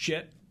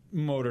 jet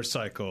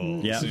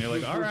motorcycles. Yeah. And you're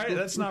like, all right,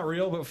 that's not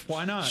real, but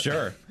why not?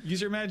 Sure.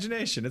 Use your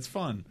imagination. It's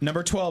fun.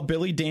 Number 12,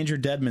 Billy Danger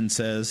Deadman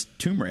says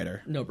Tomb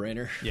Raider. No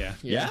brainer. Yeah.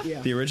 Yeah?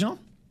 Yeah. The original?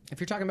 If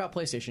you're talking about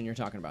PlayStation, you're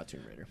talking about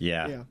Tomb Raider.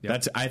 Yeah. Yeah.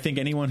 That's. I think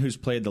anyone who's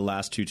played the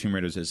last two Tomb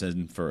Raiders is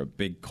in for a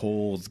big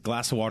cold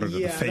glass of water to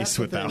the Yeah, face that's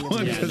the with that thing.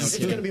 one. Yeah, no It's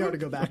kidding. going to be hard to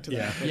go back to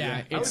that. but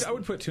Yeah, it's I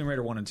would put Tomb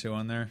Raider 1 and 2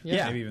 on there.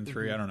 Yeah. Maybe even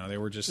 3. I don't know. They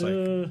were just like,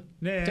 nah.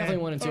 definitely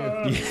 1 and 2.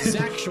 It's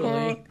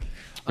actually.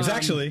 It was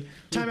actually.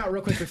 Time out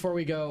real quick before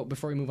we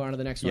move on to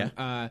the next one.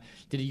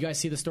 Did you guys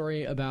see the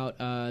story about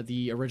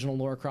the original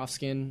Lara Croft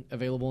skin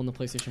available in the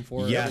PlayStation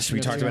 4? Yes, we edition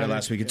of talked Tomb about it Raider?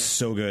 last week. It's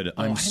so good.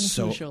 I I'm didn't see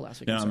so. the show last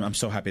week. No, I'm sorry. I'm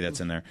so happy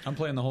that's in there. I'm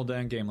playing the whole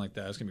dang game like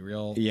that. It's going to be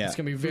real. Yeah. It's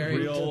gonna be very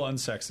Real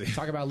unsexy.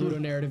 Talk about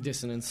ludonarrative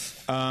dissonance.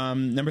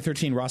 Number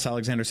 13, Ross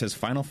Alexander says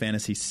Final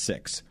Fantasy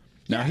VI.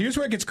 Now here's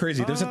where it gets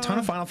crazy. There's a ton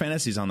of Final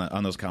Fantasies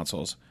on those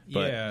consoles.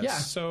 But Yeah.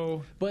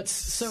 So But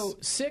so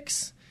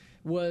 6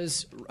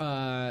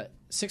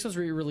 was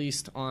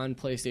re-released on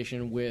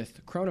PlayStation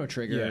with Chrono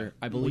Trigger,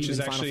 I believe, Which is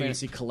in Final actually-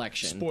 Fantasy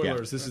Collection.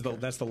 Spoilers. This is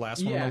that's the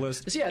last one Yeah. on the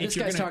list. So, yeah, this If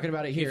you're guy's gonna- talking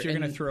about it here, If you're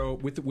going to and- throw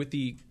with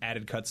the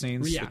added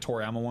cutscenes, Yeah. the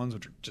Toriyama ones,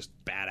 which are just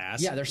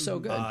badass. Yeah, they're so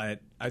good.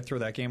 I'd throw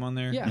that game on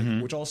there. Yeah. Mm-hmm.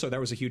 Which also that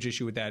was a huge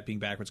issue with that being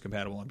backwards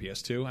compatible on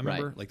PS2. I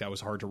remember Right. like that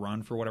was hard to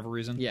run for whatever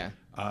reason. Yeah.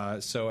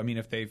 So I mean,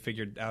 if they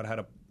figured out how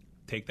to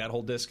take that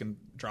whole disc and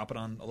drop it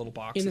on a little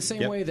box, In the same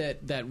Yep. way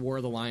that War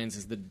of the Lions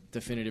is the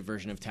definitive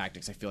version of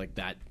Tactics, I feel like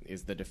that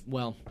is the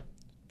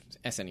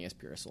SNES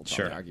purists will probably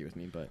Sure. argue with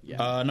me, but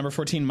yeah. Number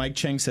 14, Mike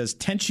Cheng says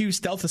Tenchu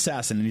Stealth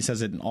Assassin, and he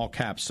says it in all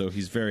caps, so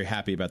he's very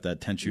happy about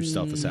that Tenchu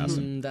Stealth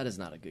Assassin. That is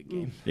not a good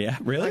game. Yeah,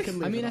 really?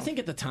 I mean, I think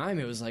at the time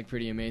it was like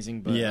pretty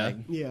amazing, but Yeah. like,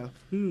 Yeah.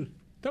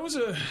 that was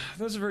a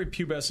very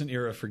pubescent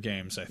era for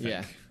games. I think.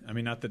 Yeah. I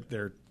mean, not that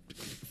they're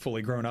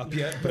fully grown up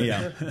yet, but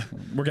Yeah,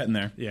 we're getting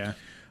there. yeah.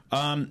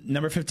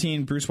 Number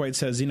 15, Bruce White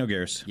says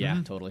Xenogears.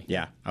 Yeah, totally.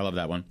 Yeah, I love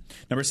that one.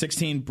 Number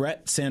 16,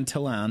 Brett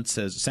Santillon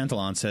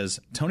says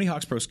Tony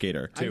Hawk's Pro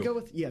Skater. I'd go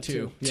with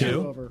Two. Yeah.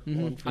 Two? Over.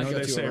 Mm-hmm. One. I'd You know go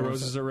they two say over.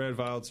 roses are red,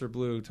 violets are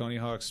blue. Tony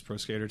Hawk's Pro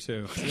Skater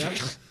 2. Yep.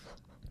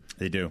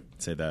 They do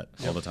say that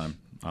all the time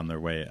on their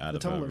way out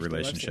of a Tumblr's still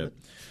relationship. excellent.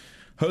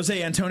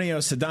 Jose Antonio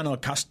Sedano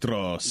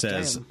Castro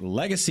says Damn.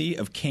 Legacy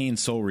of Kain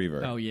Soul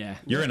Reaver. Oh, yeah.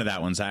 You're into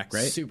that one, Zach,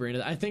 right? Super into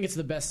that. I think it's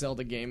the best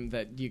Zelda game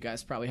that you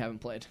guys probably haven't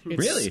played. It's,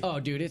 Really? Oh,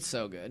 dude, it's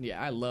so good.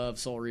 Yeah, I love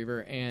Soul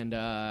Reaver, and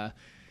not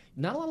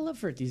a lot of love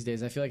for it these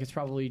days. I feel like it's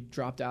probably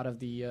dropped out of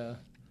the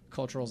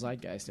cultural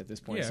zeitgeist at this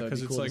point. Yeah, so it'd because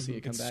be it's cool like to see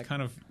it come it's back.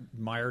 kind of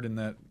mired in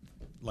that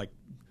like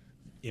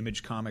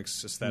Image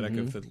Comics aesthetic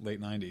of the late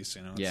 '90s.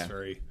 You know, it's Yeah.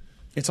 very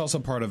It's also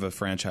part of a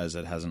franchise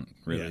that hasn't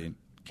really Yeah.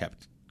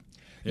 kept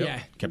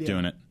Yeah.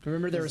 doing it.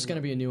 Remember, there was going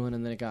to be a new one,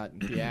 and then it got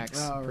the axe.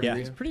 Oh, pretty,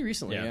 really? pretty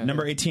recently. Yeah. Yeah.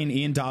 Number 18,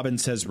 Ian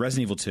Dobbins says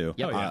Resident Evil 2.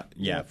 Yep. Oh, yeah.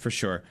 Yeah, for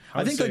sure. I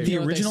would think say- like the You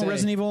know what they original say.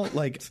 Resident Evil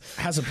like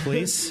has a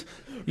place,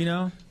 you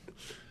know?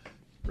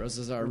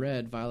 Roses are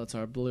red, violets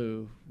are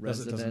blue.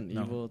 Doesn't- Resident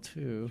no. Evil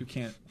 2. you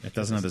can't. It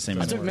doesn't have the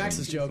same I took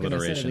Max's joke and I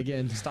said it alliteration.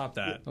 again. Stop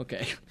that.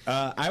 Okay.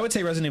 I would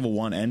say Resident Evil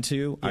 1 and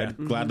 2. Yeah. I'd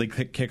gladly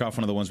kick off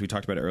one of the ones we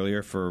talked about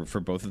earlier for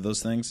both of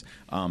those things.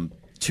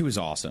 2 is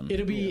awesome.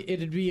 It'd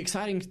be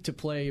exciting to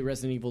play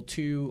Resident Evil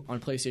 2 on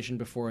PlayStation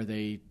before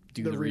they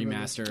do the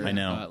re-release. remaster. I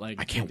know.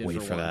 Like I can't they did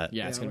wait for one. that.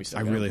 Yeah, it's gonna be so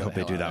I good. really I'll hope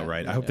play they do the hell that out of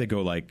right. it. I hope Yeah. they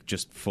go like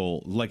just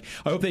full. Like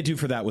I hope they do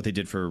for that what they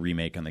did for a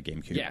remake on the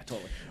GameCube. Yeah,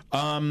 totally.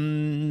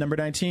 Number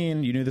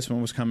 19. You knew this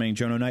one was coming.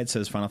 Jono Knight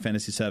says Final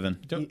Fantasy 7.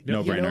 No You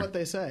brainer. know what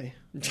they say.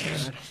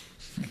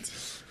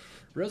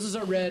 Roses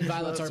are red,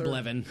 violets are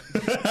Violets are-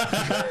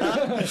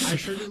 blevin. I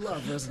sure do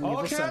love Resident All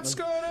Evil 7. cats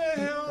go to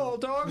hell,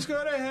 dogs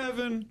go to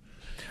heaven.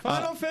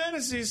 Final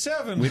Fantasy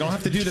 7. We don't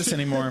have to do this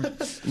anymore.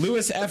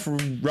 Luis F.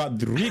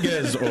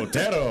 Rodriguez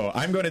Otero.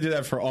 I'm going to do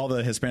that for all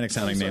the Hispanic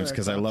sounding sorry, names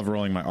because I love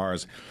rolling my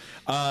R's.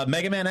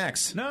 Mega Man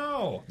X.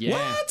 No. Yeah.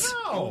 What?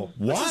 No.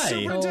 Why? That's a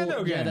Super Nintendo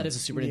Oh, game. yeah, that is a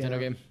Super Nintendo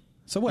game.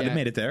 So what? Yeah. It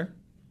made it there.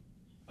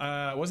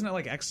 Wasn't it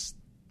like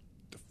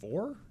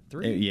X4?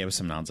 3? Yeah, it was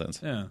some nonsense.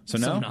 Yeah. So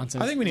no, Some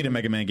nonsense. I think we need a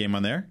Mega Man game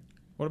on there.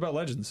 What about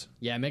Legends?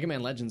 Yeah, Mega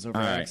Man Legends over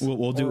All right, X.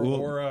 we'll do.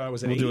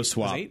 Was it we'll 8? do a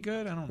swap. Was 8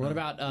 good? I don't know. What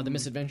about the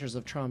Misadventures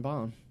of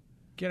Trombone?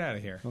 Get out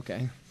of here.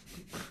 Okay.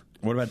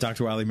 What about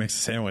Dr. Wily makes a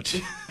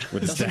sandwich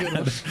with his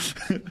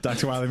dad?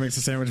 Dr. Wily makes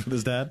a sandwich with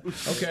his dad.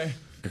 Okay.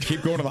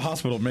 Keep going to the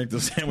hospital to make the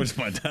sandwich with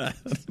my dad.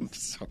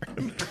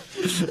 Sorry.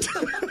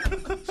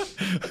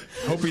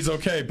 Hope he's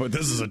okay, but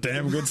this is a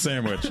damn good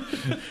sandwich.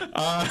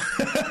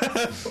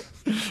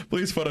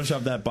 Please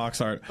Photoshop that box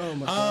art. Oh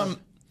my God.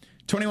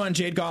 21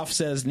 Jade Goff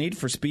says Need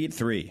for Speed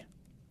 3.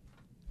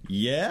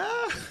 Yeah?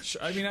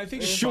 I mean, I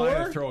think it's Sure.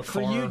 fine to throw a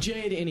For car. you,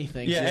 Jade,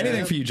 anything. Yeah,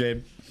 anything for you,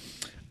 Jade.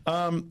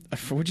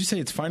 Would you say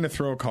it's fine to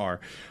throw a car?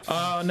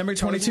 Number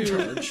 22,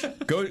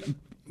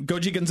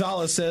 Goji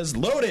Gonzalez says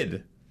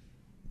Loaded.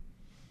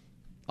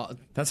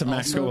 That's a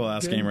Max also Scoville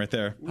ass good. game right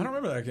there. I don't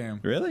remember that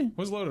game. Really?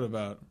 What's Loaded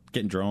about?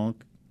 Getting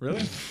drunk.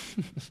 Really?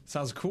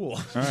 Sounds cool.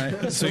 All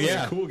right. So like a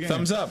yeah, cool game.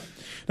 thumbs up.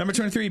 Number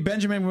 23,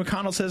 Benjamin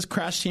McConnell says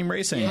Crash Team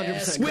Racing.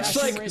 Yes, Which, Crash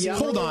Team like, Racing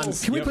hold on.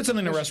 rules. Can we put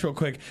something to rest real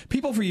quick?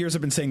 People for years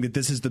have been saying that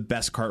this is the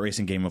best kart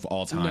racing game of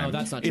all time. No,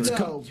 that's not It's true.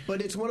 No,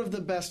 but it's one of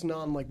the best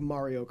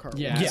Mario Kart.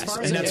 Yeah, ones. as Yes, far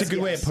and as that's it a good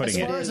is, way of putting As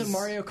it. far It as a is-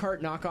 Mario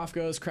Kart knockoff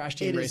goes, Crash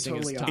Team It is Racing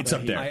totally is up top. It's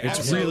up of there. the heap.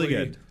 It's really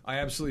good. I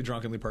absolutely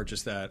drunkenly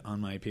purchased that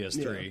on my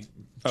PS3. Yeah.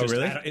 Oh, Just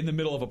really? in the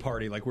middle of a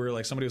party, like we were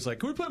like, somebody was like,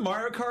 "Can we play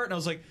Mario Kart?" And I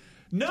was like,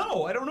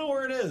 "No, I don't know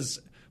where it is,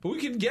 but we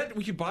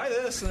can buy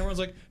this." And everyone's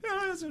like,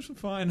 "Yeah, that's actually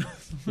fine."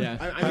 Yeah.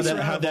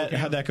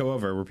 How'd that go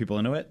over? Were people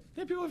into it?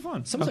 Yeah, people are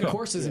fun. Some of the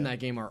courses in that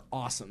game are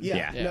awesome.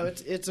 Yeah. Yeah. No,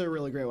 it's a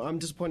really great one. I'm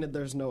disappointed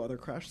there's no other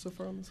Crash so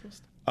far on this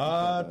list.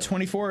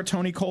 24,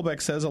 Tony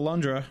Colbeck says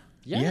Alundra.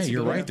 Yeah, that's a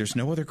you're good right. one. There's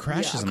no other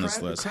crashes on this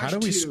Crash- list. Crash How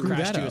do we 2. screw Crash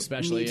that 2 up?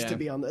 especially, Needs yeah. to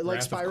be on the, like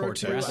Wrath of Spyro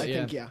 2. Cortex. I Yeah.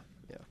 think, yeah.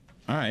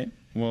 All right.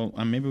 Well,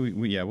 maybe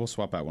we'll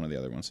swap out one of the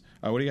other ones.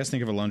 What do you guys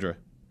think of Alundra?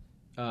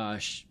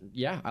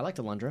 Yeah, I like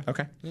Alundra.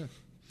 Okay. Yeah.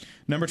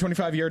 Number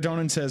 25,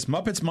 Yerdonin says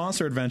Muppets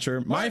Monster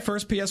Adventure, my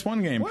first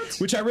PS1 game,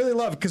 which I really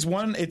love because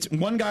one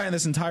guy on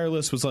this entire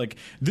list was like,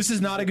 "This is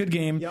not a good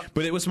game, Yep.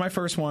 but it was my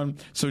first one,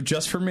 so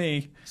just for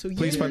me, So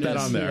please yeah, put it that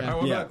is. on there."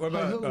 Yeah. Yeah. What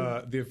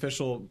about the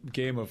official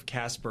game of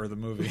Casper the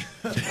movie?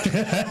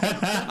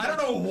 I don't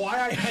know why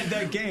I had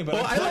that game, but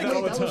Well, I I played like- that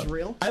all Wait, the that was time.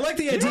 real? I like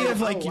the idea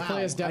of like Oh, You wow.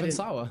 play as I Devin didn't-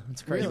 Sawa.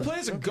 It's crazy. You play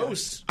as a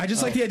ghost. I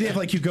just like the idea of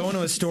like you go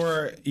into a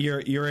store, you're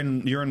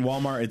in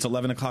Walmart, it's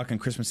 11 o'clock on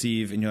Christmas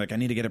Eve, and you're like, I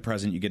need to get a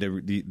present. You get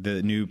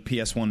the new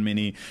PS1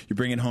 Mini, you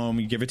bring it home,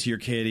 you give it to your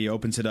kid, he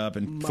opens it up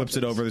and flips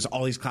it over. There's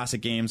all these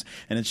classic games,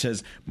 and it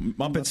says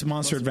Muppets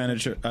Monster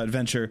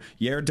Adventure,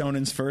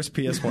 Yerdonin's first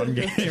PS1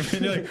 game,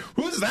 and you're like,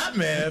 who's that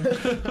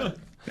man?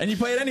 And you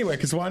play it anyway,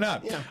 because why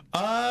not?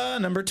 Yeah.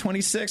 Number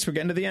 26, we're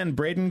getting to the end.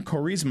 Braden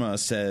Chorisma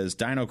says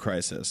Dino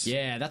Crisis.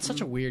 Yeah, that's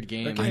such a weird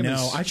game. I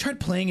know. I tried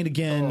playing it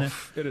again.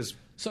 It is.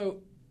 So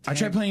I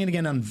tried playing it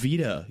again on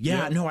Vita.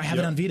 Yeah, no, I have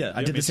it on Vita.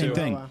 I did me the same too.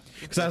 thing Oh, wow.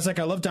 because I was like,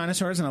 I love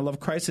dinosaurs and I love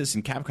Crisis,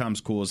 and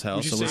Capcom's cool as hell.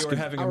 Would you So say let's you were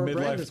go- having a Our brand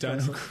midlife is dino?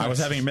 Crisis. I was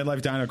having a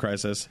midlife Dino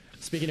Crisis.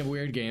 Speaking of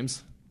weird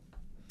games,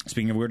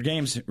 Speaking of weird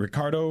games,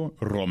 Ricardo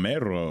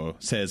Romero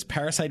says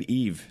Parasite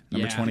Eve,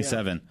 number Yeah.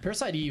 27.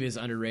 Parasite Eve is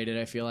underrated.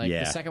 I feel like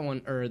Yeah. the second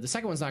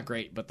one's not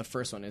great, but the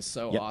first one is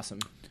so Yep. awesome.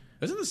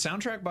 Isn't the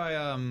soundtrack by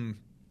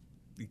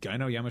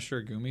Gaino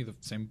Yamashiro Gumi, the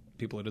same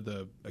people who did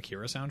the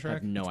Akira I soundtrack?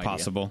 have no idea.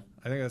 Possible.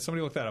 I think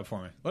somebody look that up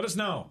for me. Let us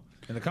know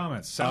in the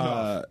comments. Sound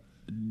off.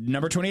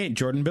 Number 28,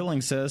 Jordan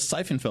Billings says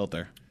Siphon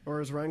Filter. Or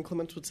as Ryan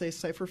Clements would say,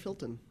 Cypher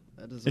Filton.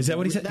 Is that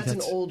what he said? That's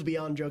an old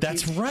Beyond joke.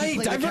 That's He right.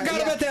 played the I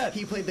forgot about that.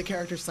 He played the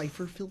character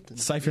Cypher Filton.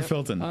 Cypher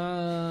Filton.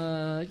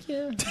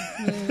 Yeah.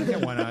 Yeah,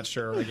 why not?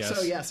 Sure, I guess.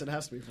 So yes, it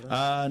has to be for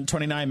that.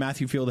 29,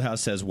 Matthew Fieldhouse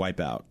says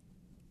Wipeout.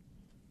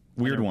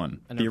 Weird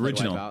one. I The never played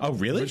original. Wipeout. Oh,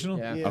 really? Original?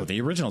 Yeah. Yeah. Oh,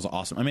 the original's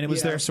awesome. I mean, it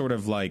was Yeah. their sort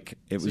of like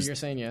it So was. you're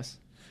saying yes?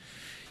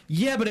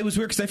 Yeah, but it was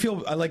weird because I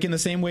feel like in the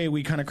same way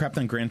we kind of crapped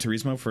on Gran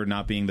Turismo for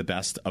not being the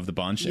best of the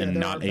bunch Yeah, and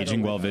there not are better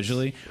aging well Wipeouts.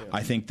 visually. Yeah.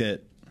 I think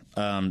that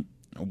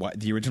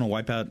the original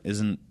Wipeout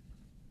isn't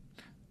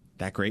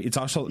that great. It's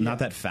also not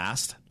that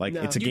fast. Like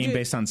No. it's a You game get-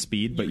 based on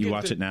speed, but you get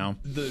watch the- it now.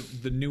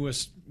 The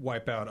newest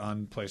Wipeout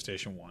on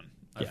PlayStation 1.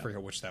 I Yeah.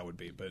 forget which that would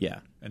be, but Yeah.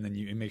 and then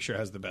you make sure it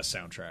has the best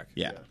soundtrack.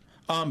 Yeah.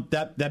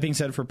 That being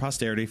said, for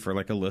posterity, for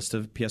like a list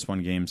of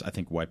PS1 games, I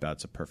think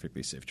Wipeout's a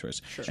perfectly safe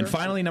choice. And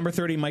finally, number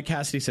 30, Mike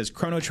Cassidy says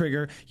Chrono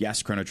Trigger.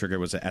 Yes, Chrono Trigger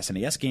was a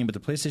SNES game, but the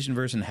PlayStation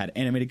version had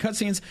animated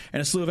cutscenes and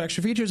a slew of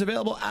extra features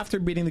available after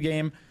beating the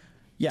game.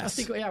 Yes.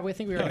 I think we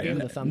already gave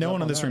it a thumbs no up one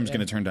in on this that, room is yeah.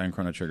 going to turn down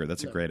Chrono Trigger.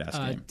 That's a great ass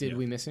game. Did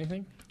we miss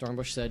anything?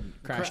 Dornbush said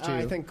Crash 2.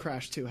 I think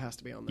Crash 2 has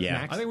to be on there. Yeah.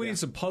 Max? I think we need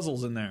some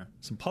puzzles in there.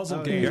 Some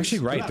puzzle Oh, games. You're actually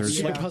right. There's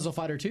Super Yeah. Puzzle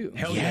Fighter 2.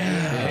 Hell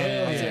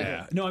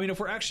yeah. No, I mean, if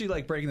we're actually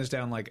like breaking this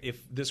down, like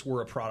if this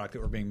were a product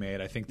that were being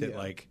made, I think that Yeah.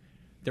 like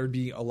there would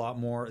be a lot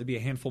more. There'd be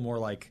a handful more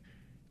like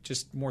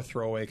just more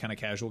throwaway kind of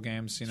casual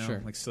games, you know,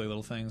 Sure. like silly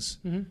little things.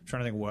 I'm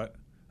trying to think what,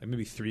 like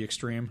maybe 3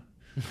 Extreme,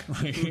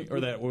 like, or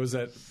that what was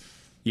that?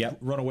 Yep.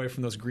 Run away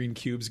from those green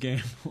cubes game.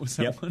 What was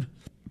that Yep. one?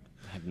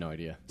 I have no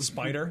idea.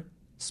 Spider. Where you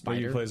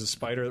Spider? play as a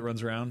spider that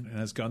runs around and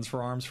has guns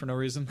for arms for no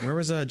reason. Where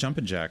was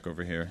Jumpin' Jack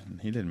over here?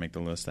 He didn't make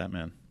the list. That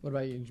man. What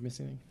about you? Did you miss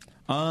anything?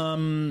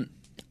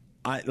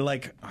 I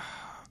like.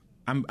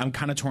 I'm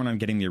kind of torn on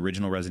getting the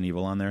original Resident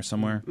Evil on there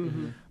somewhere.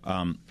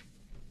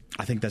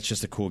 I think that's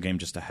just a cool game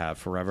just to have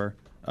forever.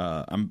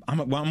 I'm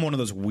one of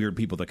those weird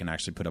people that can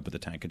actually put up with the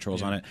tank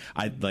controls on it.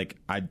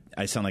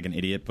 I sound like an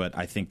idiot, but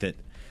I think that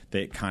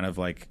they kind of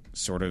like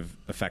sort of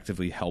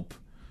effectively help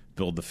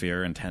build the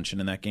fear and tension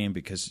in that game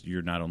because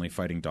you're not only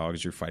fighting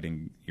dogs, you're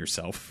fighting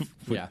yourself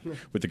with, Yeah.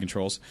 with the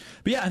controls.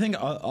 But yeah, I think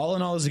all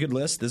in all is a good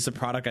list. This is a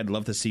product I'd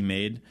love to see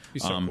made. Be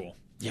so cool.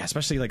 Yeah,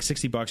 especially like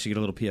 $60, you get a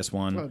little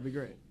PS1. That would be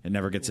great. It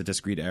never gets a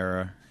discrete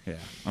error. Yeah,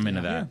 I'm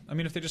into that. Yeah. I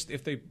mean,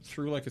 if they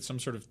threw like some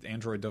sort of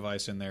Android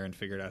device in there and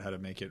figured out how to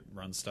make it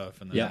run stuff,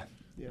 and then, Yeah.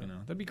 you know,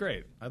 that'd be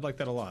great. I'd like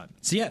that a lot.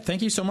 So yeah,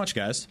 thank you so much,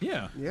 guys.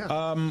 Yeah,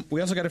 Yeah.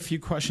 We also got a few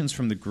questions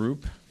from the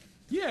group.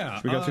 yeah.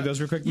 Should we go through those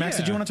real quick? Max,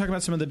 did you yeah. want to talk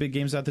about some of the big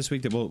games out this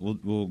week that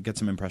we'll get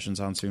some impressions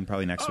on soon,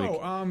 probably next week?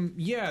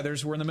 Yeah.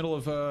 We're in the middle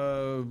of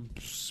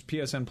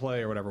PSN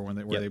Play or whatever where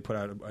Yep. they put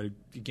out a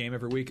game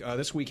every week.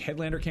 This week,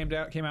 Headlander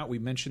came out. We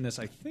mentioned this,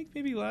 I think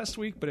maybe last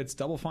week, but it's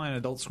Double Fine and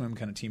Adult Swim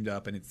kind of teamed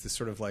up, and it's this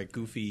sort of like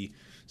goofy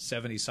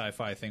 70s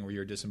sci-fi thing where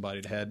you're a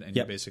disembodied head and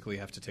Yep. you basically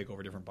have to take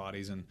over different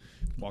bodies and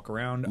walk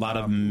around. A lot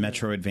of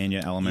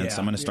Metroidvania elements. yeah.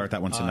 I'm going to start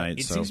that one tonight.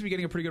 It so. seems to be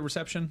getting a pretty good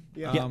reception.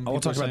 Yeah. Yeah, People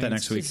we'll talk are about that saying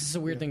next week. It's just a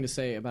weird thing to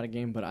say about a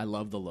game, but I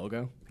love the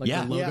logo. Like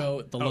Yeah. the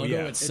logo, the logo yeah.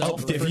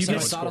 itself. Oh, the if first you time I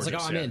guys- saw it, I was like,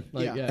 oh, I'm in.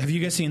 Like, Yeah. yeah. Have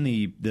you guys seen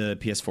the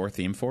PS4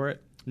 theme for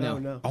it? No. Oh,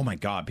 no. Oh my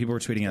god! People were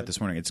tweeting out this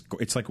morning.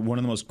 It's like one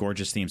of the most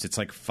gorgeous themes. It's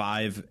like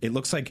 5. It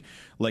looks like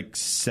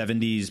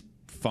 70s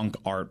funk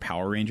art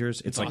Power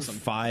Rangers. It's like awesome.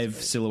 5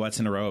 silhouettes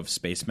in a row of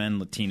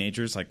spacemen,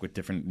 teenagers, like with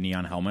different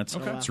neon helmets.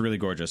 Okay. It's really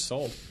gorgeous.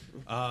 Sold.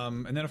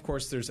 And then, of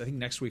course, I think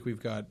next week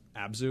we've got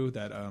Abzu,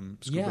 that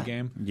scuba Yeah.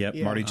 game. Yep,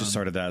 Yeah. Marty just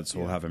started that, so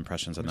we'll have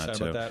impressions on that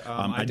excited too. about that.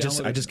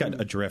 I I just got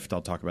Adrift.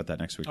 I'll talk about that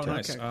next week Oh, too.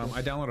 nice. Okay, cool.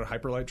 I downloaded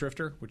Hyperlight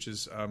Drifter, which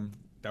is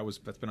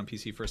that's been on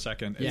PC for a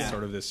second. It's Yeah.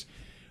 sort of this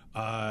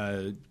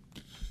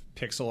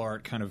pixel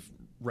art kind of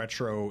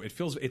retro.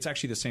 It's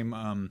actually the same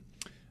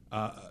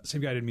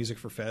same guy who did music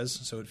for Fez,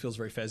 so it feels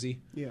very Fezzy.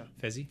 Yeah.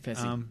 Fezzy.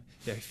 Fezzy.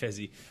 Yeah,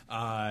 Fezzy.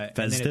 And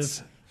then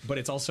Festive? but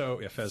it's also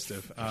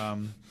festive.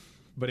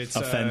 But it's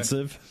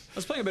Offensive. I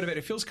was playing a bit of it.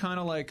 It feels kind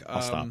of like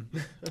stop.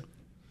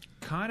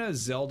 kind of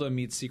Zelda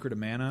meets Secret of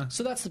Mana.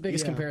 So that's the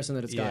biggest Yeah. comparison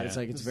that it's got. Yeah. It's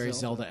like it's very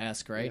Zelda.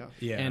 Zelda-esque, right?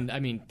 Yeah. Yeah. And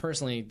I mean,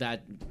 personally,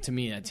 that to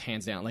me, that's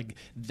hands down. Like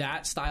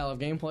that style of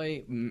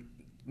gameplay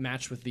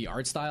matched with the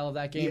art style of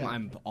that game, Yeah.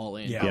 I'm all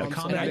in. Yeah. Yeah. And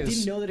Combat I is-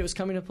 didn't know that it was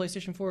coming to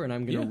PlayStation 4, and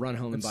I'm going to run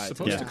home and It's buy it.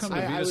 supposed today. to come to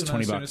I Vita was- soon,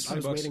 20 soon bucks. as I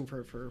was $20. waiting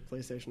for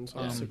PlayStation, so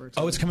I was super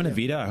excited. Oh, it's coming to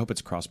Vita. I hope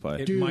it's crossplay.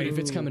 It Dude, might if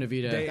it's coming to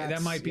Vita, that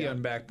That's- might be yeah.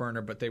 on back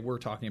burner, but they were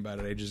talking about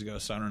it ages ago,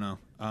 so I don't know.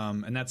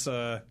 And that's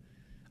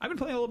I've been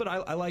playing a little bit.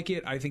 I like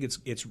it. I think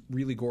it's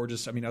really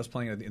gorgeous. I mean, I was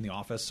playing it in the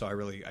office, so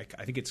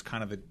I think it's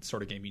kind of the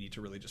sort of game you need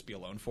to really just be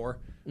alone for,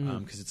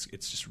 because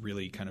it's just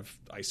really kind of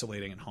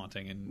isolating and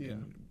haunting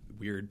and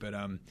weird. But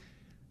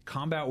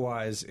combat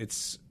wise,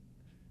 it's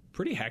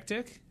pretty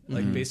hectic.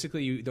 Like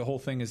basically, the whole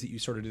thing is that you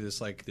sort of do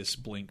this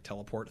blink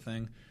teleport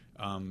thing,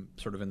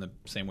 sort of in the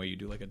same way you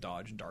do like a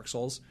dodge in Dark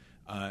Souls,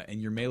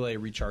 and your melee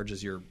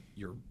recharges your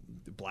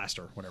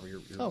blaster, whatever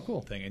your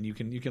cool thing, and you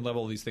can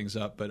level these things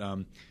up, but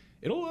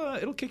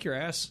it'll kick your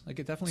ass. Like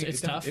it definitely, So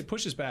it's tough? It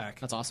pushes back.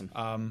 That's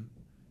awesome.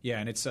 Yeah,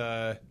 and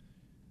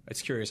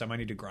it's curious. I might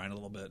need to grind a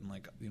little bit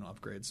and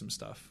upgrade some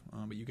stuff.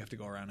 But you have to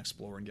go around and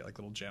explore and get like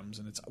little gems.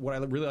 And what I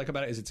really like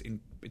about it is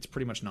it's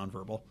pretty much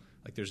nonverbal.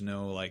 Like there's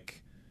no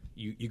like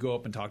you go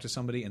up and talk to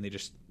somebody and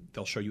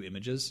they'll show you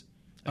images.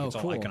 Like it's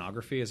all cool.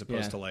 iconography as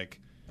opposed to like,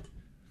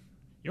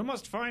 you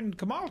must find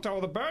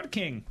Kamalto the Bird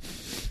King.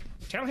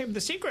 Tell him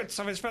the secrets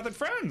of his feathered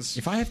friends.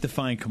 If I have to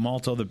find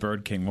Kamalto the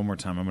Bird King one more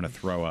time, I'm going to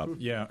throw up.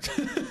 Yeah.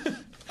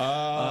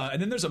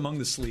 And then there's Among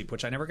the Sleep,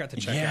 which I never got to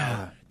check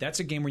out. That's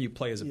a game where you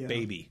play as a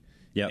baby.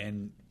 Yep.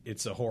 And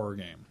it's a horror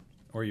game.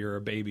 Or you're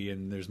a baby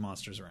and there's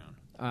monsters around.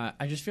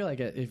 I just feel like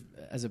if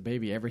as a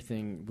baby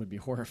everything would be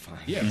horrifying.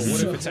 Yeah, but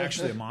what if it's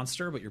actually a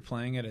monster, but you're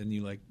playing it and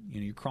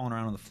you're crawling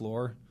around on the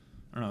floor?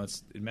 I don't know.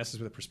 It messes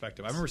with the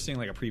perspective. I remember seeing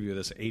like a preview of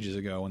this ages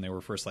ago when they were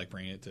first like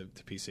bringing it to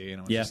PC,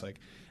 and I was just like,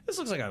 this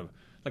looks like a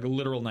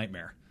literal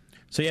nightmare.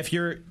 So if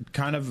you're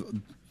kind of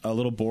a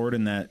little bored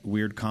in that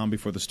weird calm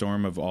before the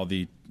storm of all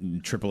the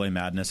AAA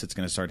madness it's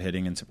going to start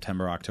hitting in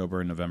September,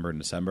 October, November, and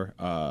December,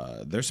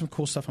 there's some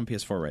cool stuff on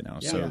PS4 right now.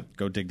 So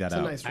go dig that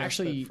out. Nice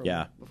Actually,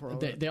 before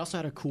they also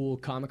had a cool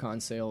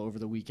Comic-Con sale over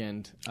the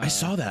weekend. I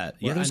saw that.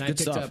 Yeah, there's good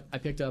stuff. I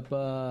picked up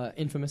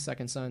Infamous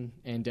Second Son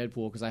and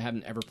Deadpool because I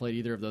haven't ever played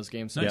either of those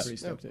games. So Nice. I'm pretty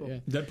stoked. Cool. Yeah.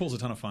 Deadpool's a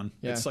ton of fun.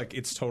 Yeah.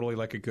 It's totally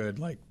like a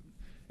good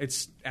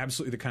it's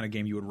absolutely the kind of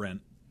game you would rent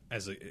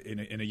as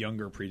in a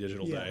younger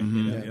pre-digital day.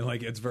 And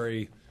like it's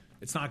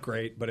not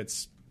great, but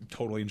it's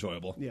totally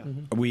enjoyable. Yeah.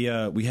 We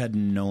had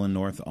Nolan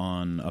North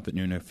on Up at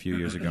Noon a few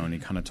years ago, and he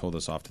kind of told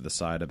us off to the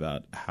side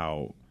about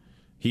how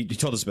he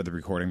told us about the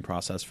recording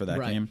process for that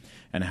game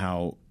and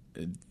how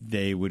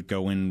they would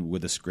go in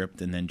with a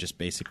script and then just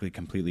basically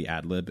completely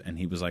ad-lib, and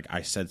he was like,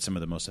 I said some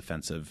of the most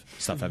offensive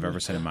stuff I've ever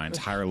said in my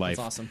entire life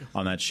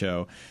on that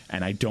show,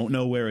 and I don't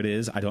know where it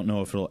is. I don't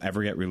know if it'll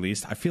ever get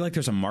released. I feel like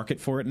there's a market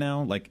for it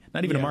now, like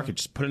not even a market,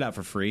 just put it out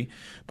for free,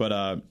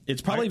 but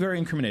it's probably very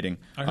incriminating.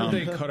 I heard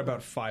they cut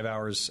about 5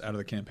 hours out of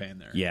the campaign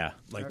there. Yeah.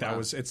 Like that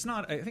was, it's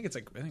not, I think it's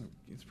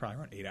probably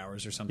around 8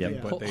 hours or something.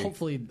 Yep. But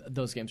Hopefully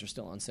those games are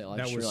still on sale. I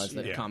just realized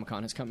that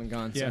Comic-Con has come and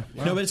gone. Yeah.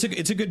 So. No, but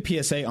it's a good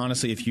PSA,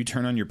 honestly. If you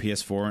turn on your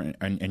PS4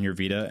 and your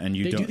Vita and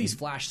you They don't do these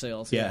flash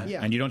sales.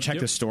 and you don't check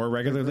the store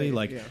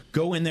regularly,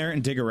 go in there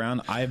and dig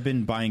around. I've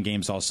been buying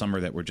games all summer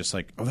that were just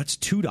like, oh, that's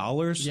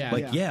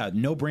 $2?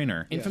 No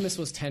brainer. Infamous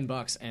was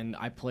 $10, and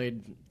I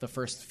played the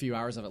first few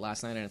hours of it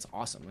last night, and it's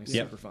awesome. It's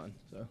super fun.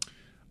 So.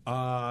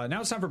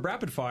 Now it's time for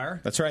Rapid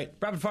Fire. That's right.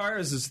 Rapid Fire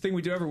is this thing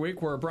we do every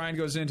week where Brian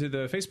goes into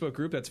the Facebook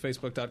group. That's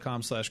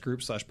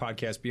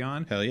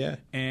facebook.com/group/podcastbeyond. Hell yeah.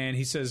 And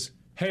he says,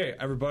 hey,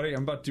 everybody,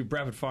 I'm about to do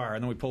Rapid Fire.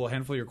 And then we pull a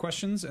handful of your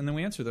questions, and then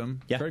we answer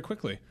them very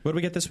quickly. What do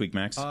we get this week,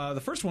 Max?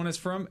 The first one is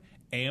from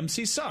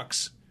AMC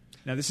Sucks.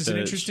 Now, this is an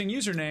interesting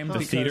username. The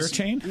theater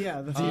chain?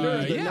 Yeah, the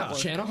theater network.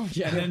 Channel.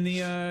 Yeah. And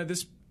then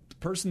this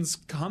person's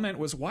comment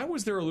was, why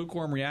was there a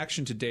lukewarm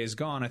reaction to Days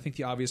Gone? I think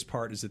the obvious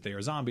part is that they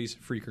are zombies,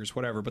 freakers,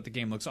 whatever, but the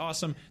game looks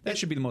awesome. That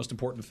should be the most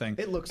important thing.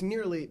 It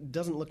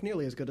doesn't look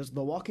nearly as good as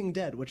The Walking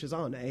Dead, which is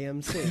on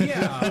AMC.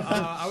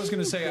 Yeah, I was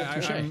going to say,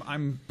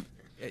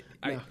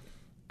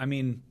 I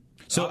mean...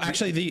 So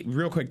actually,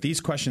 real quick,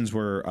 these questions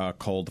were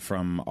culled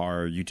from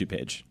our YouTube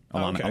page.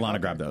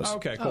 Alana grabbed those.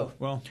 Okay, cool.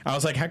 Well, I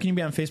was like, how can you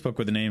be on Facebook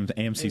with the name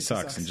AMC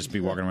Sucks and just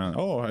be walking around?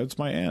 Oh, it's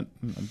my aunt.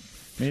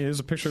 Here's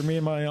a picture of me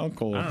and my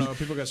uncle. I don't know.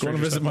 People got going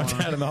to visit my stuff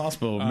dad in the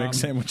hospital, make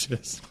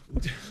sandwiches.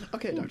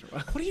 Okay, Dr.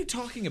 What are you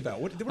talking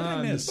about? What did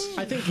I miss?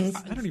 I think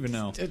I don't even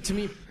know. To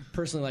me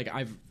personally, like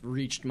I've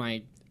reached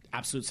my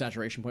absolute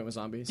saturation point with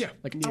zombies. Yeah.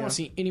 Like I don't want to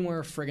see any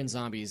more friggin'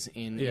 zombies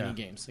in any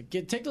games. Like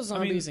take those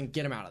zombies and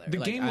get them out of there.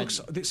 The game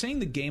saying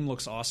the game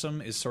looks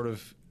awesome is sort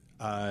of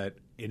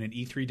in an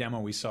E3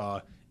 demo we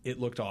saw. It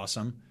looked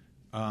awesome,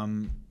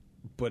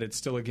 but it's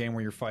still a game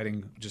where you're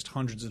fighting just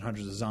hundreds and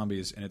hundreds of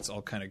zombies, and it's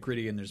all kind of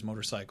gritty, and there's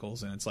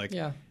motorcycles, and it's like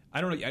I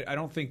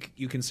don't think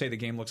you can say the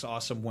game looks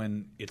awesome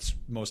when its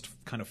most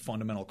kind of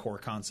fundamental core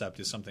concept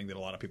is something that a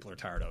lot of people are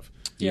tired of.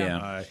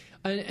 Yeah.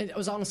 And it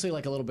was honestly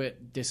like a little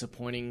bit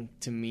disappointing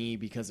to me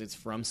because it's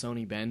from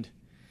Sony Bend.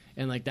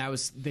 And like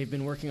they've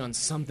been working on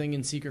something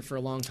in secret for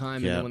a long time,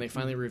 and then when they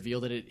finally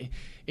revealed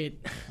it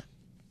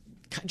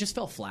just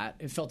fell flat.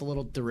 It felt a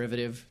little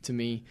derivative to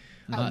me.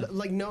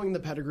 Like knowing the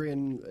pedigree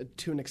and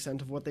to an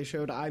extent of what they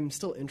showed, I'm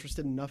still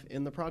interested enough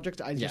in the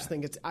project. I just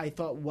think I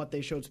thought what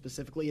they showed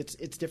specifically,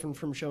 it's different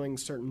from showing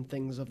certain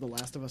things of The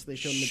Last of Us they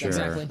showed in the demo.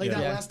 Exactly. Like that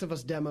Last of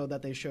Us demo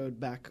that they showed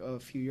back a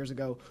few years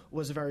ago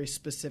was a very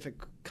specific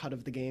cut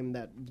of the game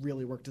that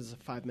really worked as a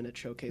 5-minute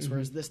showcase,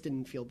 whereas this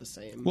didn't feel the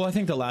same. Well, I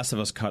think the Last of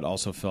Us cut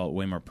also felt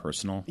way more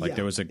personal. Like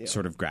there was a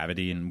sort of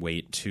gravity and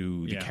weight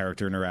to the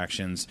character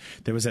interactions.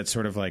 There was that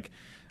sort of like,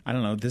 I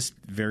don't know, this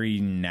very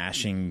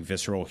gnashing,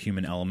 visceral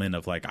human element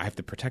of like, I have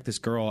to protect this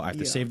girl, I have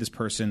to save this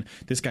person.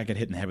 This guy got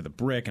hit in the head with a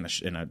brick and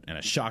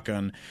a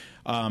shotgun.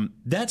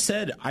 That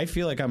said, I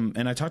feel like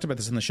and I talked about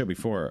this on the show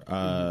before.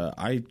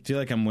 I feel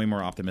like I'm way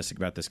more optimistic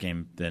about this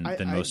game than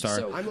most are.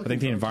 So I think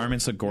the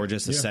environments look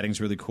gorgeous. The setting's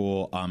really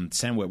cool.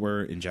 Sam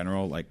Witwer in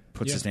general like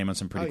puts his name on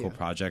some pretty cool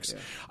projects.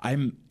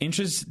 I'm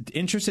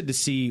interested to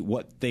see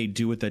what they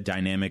do with the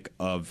dynamic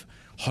of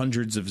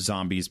hundreds of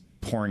zombies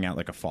pouring out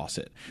like a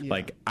faucet.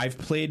 Like I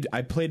played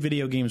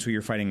video games where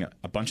you're fighting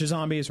a bunch of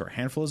zombies or a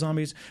handful of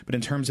zombies, but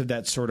in terms of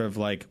that sort of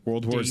like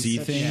World War Z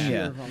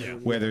thing,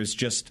 where there's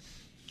just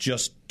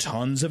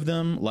tons of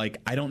them, like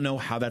I don't know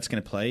how that's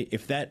going to play.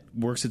 If that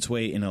works its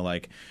way into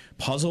like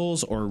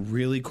puzzles or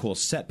really cool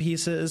set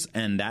pieces,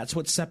 and that's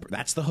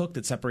that's the hook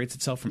that separates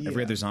itself from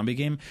every other zombie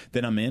game,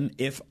 then I'm in.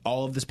 If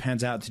all of this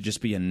pans out to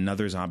just be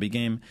another zombie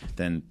game,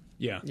 then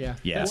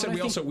That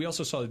said, we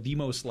also saw the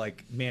most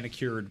like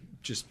manicured,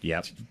 just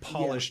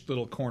polished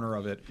little corner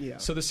of it. Yeah.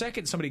 So the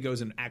second somebody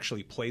goes and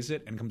actually plays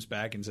it and comes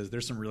back and says,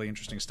 "There's some really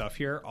interesting stuff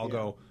here," I'll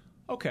go,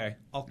 "Okay,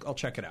 I'll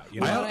check it out." You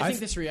know? I think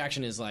this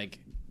reaction is like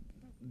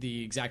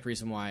the exact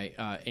reason why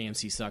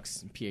AMC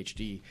Sucks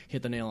PhD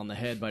hit the nail on the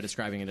head by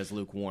describing it as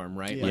lukewarm,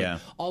 right? Like,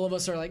 all of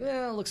us are like,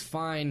 it looks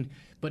fine,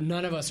 but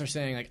none of us are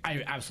saying like,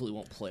 I absolutely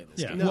won't play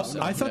this game.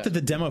 Well, I thought that the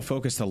demo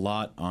focused a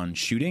lot on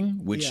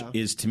shooting, which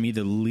is to me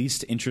the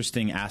least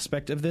interesting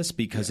aspect of this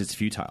because it's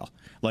futile.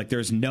 Like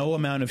there's no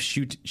amount of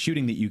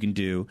shooting that you can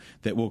do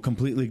that will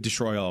completely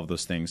destroy all of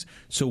those things.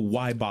 So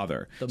why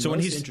bother? The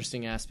most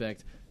interesting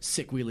aspect,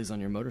 sick wheelies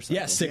on your motorcycle.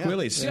 Yeah, sick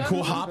wheelies. Yeah.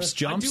 Cool hops,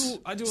 jumps,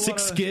 I do sick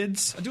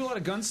skids. I do a lot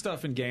of gun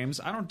stuff in games.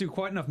 I don't do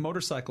quite enough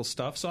motorcycle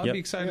stuff, so I'd be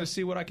excited to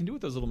see what I can do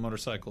with those little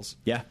motorcycles.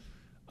 Yeah.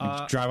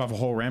 Drive off a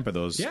whole ramp of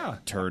those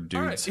turd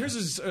dudes. All right,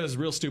 here's a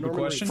real stupid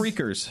question.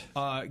 Freakers.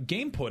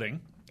 Game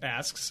Pudding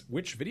asks,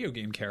 which video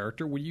game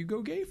character would you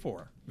go gay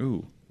for?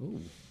 Ooh.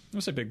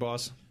 I'll say Big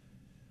Boss.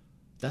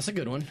 That's a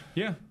good one.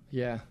 Yeah.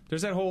 Yeah.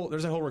 There's that whole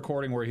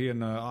recording where he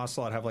and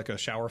Ocelot have like a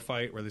shower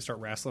fight where they start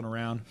wrestling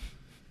around.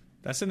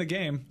 That's in the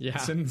game. Yeah.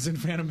 It's in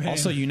Phantom Pain.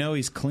 Also,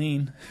 he's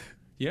clean.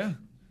 Yeah.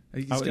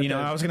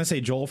 I was going to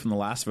say Joel from The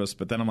Last of Us,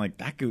 but then I'm like,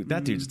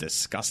 that dude's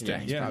disgusting. Yeah,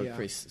 he's probably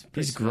pretty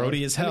He's smart.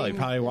 grody as hell. He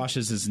probably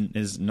washes his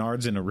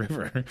nards in a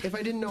river. If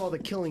I didn't know all the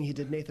killing he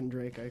did Nathan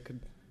Drake, I could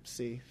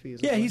see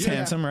feasibly. Yeah, he's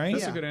handsome, right?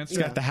 That's a good answer.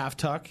 He's got the half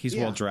tuck. He's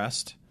well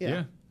dressed.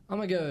 Yeah. I'm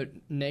going to go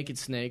Naked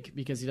Snake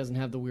because he doesn't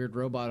have the weird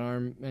robot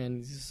arm and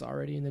he's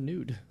already in the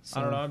nude.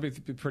 So. I don't know.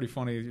 It'd be pretty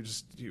funny. I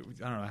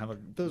don't know, have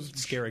those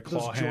scary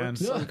claw those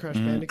hands. jorts on Crash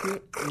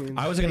Bandicoot.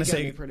 I was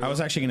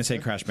actually going to say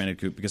Crash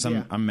Bandicoot because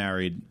I'm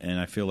married and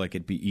I feel like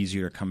it'd be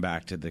easier to come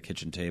back to the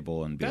kitchen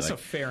table and be That's like,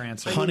 a fair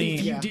answer. honey,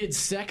 If you did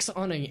sex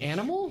on an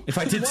animal? if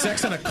I did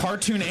sex on a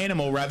cartoon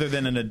animal rather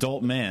than an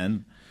adult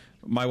man,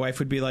 my wife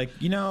would be like,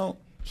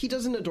 He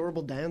does an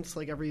adorable dance.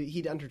 Like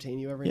he'd entertain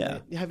you every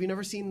night. Have you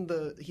never seen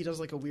he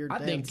does like a weird I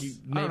dance? think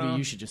maybe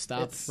you should just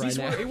stop right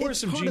now. He wears It's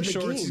some part jean of the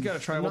shorts. game. He's got a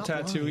tribal Not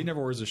tattoo. lying. He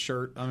never wears a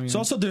shirt. I mean, So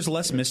also there's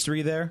less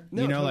mystery there.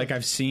 No, totally. Like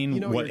I've seen You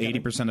know what what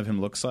you're 80% of him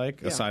looks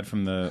like, aside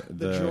from jort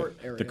the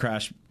area.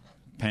 Crash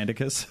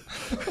Pandicus.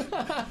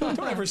 don't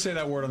ever say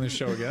that word on this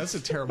show again. That's a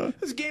terrible.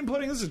 This is Game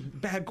Pudding. This is a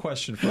bad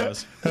question for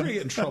us. We're gonna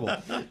get in trouble.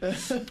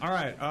 All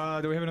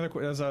right. Do we have another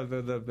question?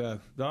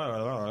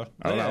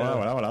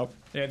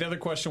 Yeah, the other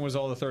question was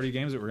all the 30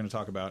 games that we're going to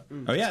talk about.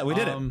 Oh yeah, we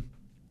did it.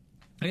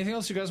 Anything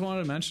else you guys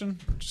wanted to mention?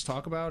 Just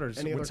talk about, or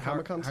Any other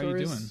Comic-Con how are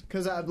you stories?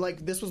 doing? Because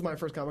this was my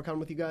first Comic-Con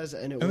with you guys,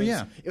 and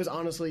it was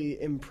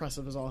honestly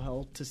impressive as all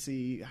hell to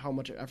see how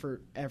much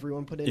effort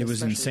everyone put in. It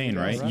was especially insane, you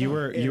guys. right?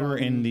 You were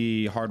in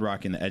the Hard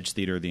Rock in the Edge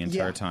Theater the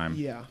entire time,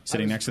 sitting I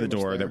was next to the pretty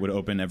much door there. that would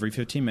open every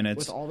 15 minutes.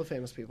 with all the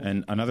famous people.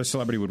 And another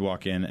celebrity would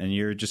walk in, and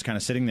you're just kind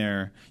of sitting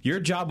there. Your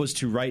job was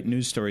to write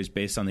news stories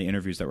based on the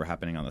interviews that were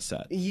happening on the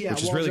set, which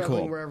is while really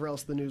juggling cool. wherever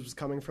else the news was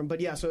coming from. But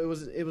yeah, so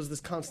it was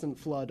this constant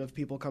flood of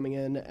people coming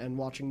in and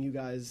watching you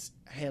guys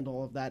handle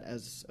all of that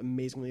as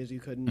amazingly as you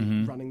could,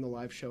 and running the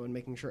live show and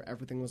making sure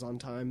everything was on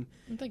time.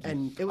 Thank you.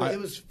 And it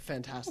was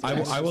fantastic.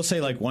 I will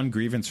say, like, one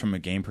grievance from a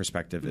game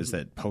perspective is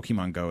that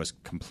Pokemon Go is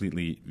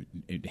completely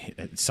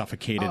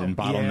suffocated and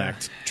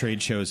bottlenecked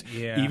trade shows.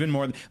 Yeah. Even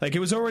more, like, it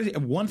was already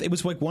one. It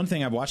was like one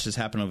thing I've watched this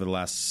happen over the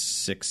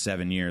last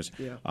 6-7 years.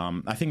 Yeah.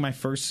 I think my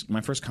first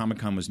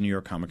Comic-Con was New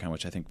York Comic-Con,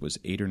 which I think was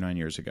 8 or 9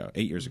 years ago.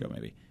 8 years ago,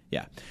 maybe.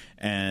 Yeah.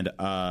 And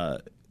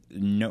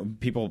no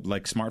people,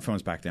 like,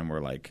 smartphones back then were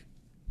like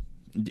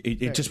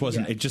it just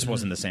wasn't. It just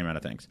wasn't the same amount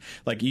of things.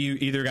 Like you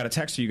either got a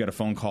text or you got a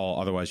phone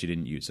call. Otherwise, you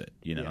didn't use it.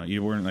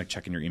 You weren't like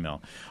checking your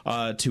email.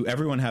 To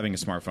everyone having a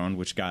smartphone,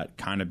 which got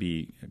kind of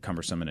be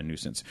cumbersome and a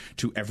nuisance.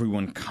 To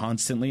everyone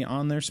constantly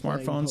on their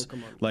smartphones,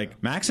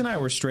 like Max and I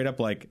were straight up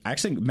like.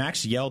 Actually,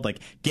 Max yelled like,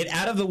 "Get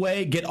out of the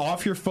way! Get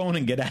off your phone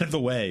and get out of the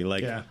way!"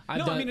 Like,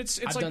 I've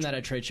done that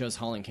at trade shows,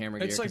 hauling camera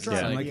gear. It's like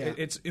driving.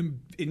 It's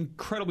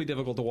incredibly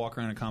difficult to walk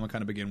around a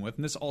Comic-Con to begin with,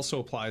 and this also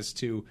applies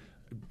to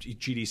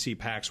GDC,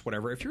 PAX,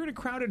 whatever. If you're in a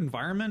crowded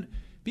environment,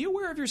 be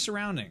aware of your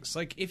surroundings.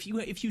 Like if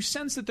you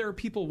sense that there are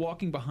people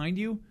walking behind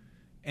you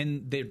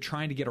and they're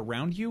trying to get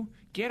around you,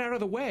 get out of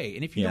the way.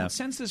 And if you don't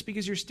sense this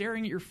because you're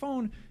staring at your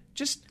phone,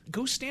 just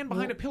go stand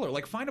behind a pillar.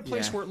 Like find a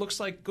place where it looks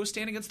like go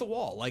stand against the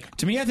wall. Like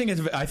to me, I think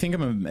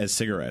of them as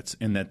cigarettes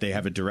in that they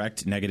have a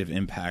direct negative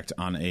impact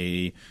on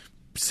a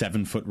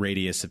 7-foot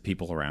radius of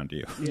people around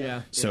you.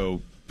 Yeah.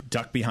 So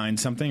duck behind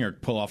something or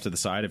pull off to the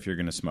side if you're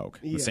going to smoke.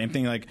 The same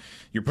thing, like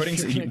you're putting.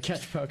 If you're going to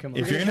catch Pokemon,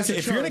 if you're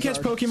going to catch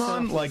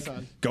Pokemon, like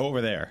go over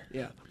there.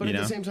 Yeah, but at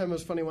the same time, it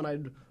was funny when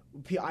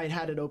I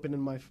had it open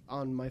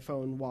on my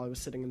phone while I was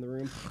sitting in the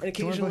room, and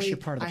occasionally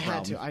I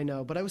had to. I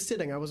know, but I was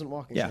sitting. I wasn't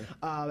walking. Yeah.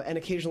 And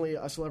occasionally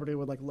a celebrity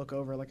would like look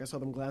over, like I saw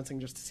them glancing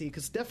just to see,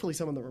 because definitely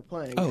some of them were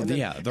playing. Oh, and then,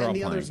 they're all and the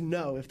playing. others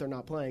know if they're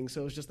not playing.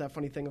 So it was just that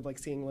funny thing of like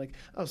seeing like,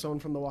 oh, someone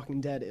from The Walking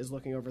Dead is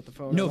looking over at the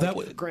phone. No, and, that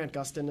like, was Grant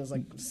Gustin is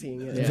like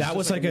seeing it. That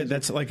was like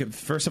that's like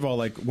first of all,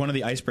 like one of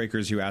the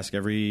icebreakers you ask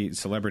every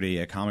celebrity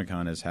at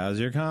Comic-Con is, "How's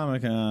your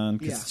Comic-Con?"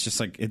 Because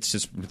it's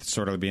just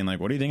sort of being like,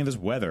 "What do you think of this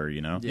weather?"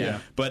 Yeah.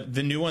 But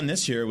the new one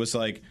this year was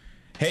like,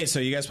 hey, so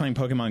you guys playing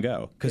Pokemon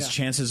Go? Because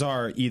chances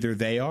are either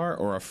they are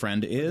or a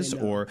friend is,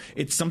 or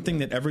it's something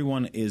that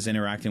everyone is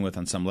interacting with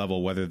on some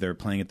level, whether they're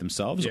playing it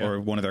themselves or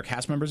one of their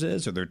cast members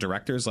is, or their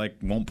directors like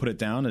won't put it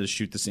down and just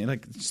shoot the scene,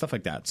 like stuff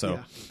like that.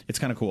 So it's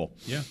kind of cool.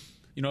 Yeah.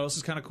 You know what else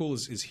is kind of cool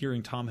is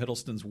hearing Tom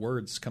Hiddleston's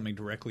words coming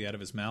directly out of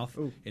his mouth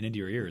and into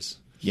your ears.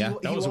 Yeah,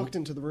 he walked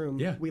into the room.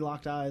 Yeah. We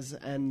locked eyes,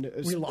 and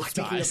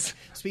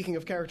speaking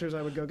of characters,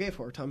 I would go gay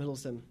for Tom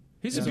Hiddleston.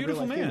 He's a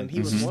beautiful man. Human. He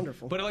was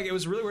wonderful. But like, it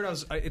was really weird.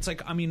 It's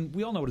like, I mean,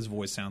 we all know what his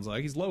voice sounds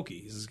like. He's Loki.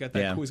 He's got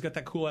that. He's got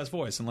that cool ass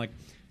voice. And like,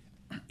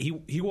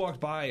 he walked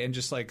by and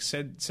just like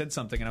said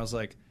something, and I was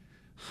like,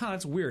 huh,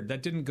 that's weird.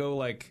 That didn't go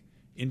like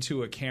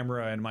into a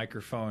camera and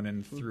microphone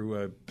and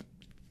through a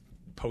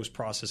post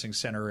processing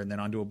center and then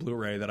onto a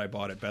Blu-ray that I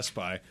bought at Best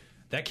Buy.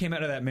 That came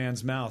out of that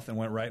man's mouth and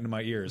went right into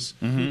my ears.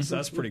 So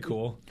that's pretty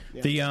cool.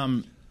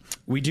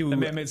 We do. That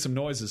man made some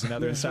noises, and now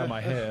they're inside my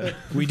head.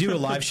 We do a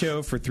live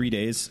show for 3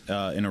 days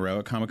in a row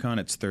at Comic-Con.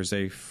 It's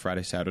Thursday,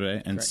 Friday,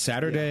 Saturday, and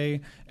Saturday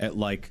at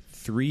like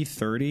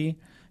 3:30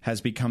 has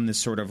become this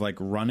sort of like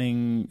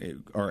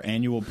running or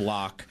annual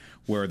block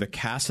where the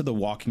cast of The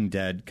Walking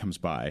Dead comes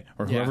by,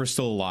 or whoever's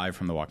still alive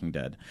from The Walking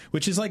Dead,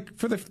 which is like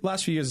for the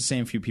last few years the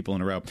same few people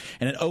in a row,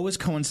 and it always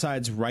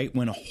coincides right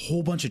when a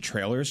whole bunch of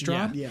trailers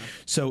drop.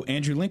 So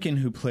Andrew Lincoln,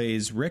 who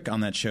plays Rick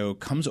on that show,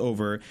 comes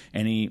over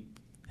and he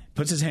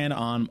puts his hand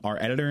on our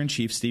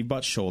editor-in-chief, Steve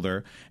Butt's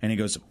shoulder, and he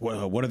goes,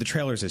 "Whoa, what are the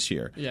trailers this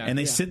year?" And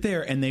they sit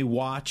there and they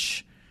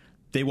watch.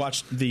 They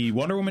watched the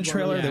Wonder Woman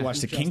trailer. They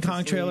watched the King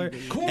Kong trailer.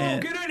 Cool,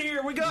 get in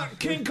here. We got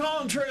King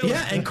Kong trailer.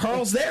 Yeah, and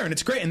Carl's there, and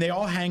it's great. And they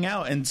all hang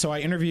out. And so I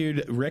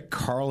interviewed Rick,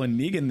 Carl, and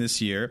Negan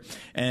this year.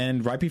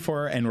 And right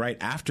before and right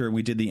after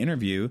we did the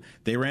interview,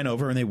 they ran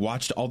over and they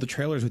watched all the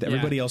trailers with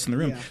everybody else in the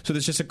room. So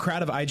there's just a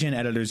crowd of IGN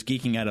editors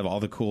geeking out of all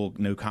the cool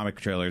new comic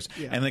trailers.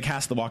 And the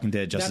cast of The Walking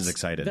Dead just as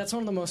excited. That's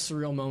one of the most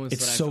surreal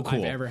moments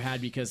I've ever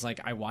had, because like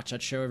I watch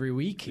that show every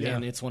week,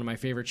 and it's one of my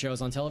favorite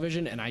shows on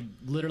television. And I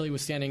literally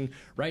was standing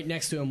right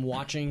next to him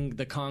watching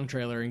the Kong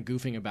trailer and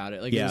goofing about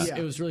it. Like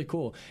it was really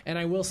cool. And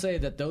I will say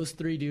that those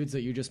three dudes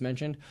that you just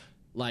mentioned,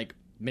 like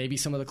maybe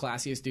some of the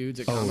classiest dudes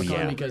at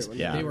Comic-Con, because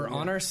they were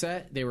on our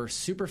set. They were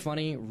super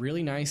funny,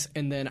 really nice.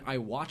 And then I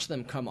watched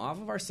them come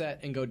off of our set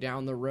and go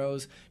down the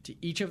rows to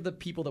each of the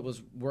people that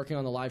was working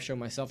on the live show,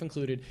 myself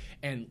included,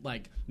 and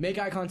like make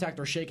eye contact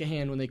or shake a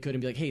hand when they could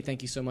and be like, "Hey,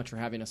 thank you so much for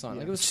having us on."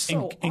 Like, it was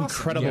so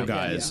incredible awesome.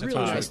 guys. Really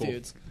nice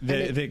dudes.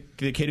 The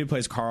kid who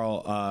plays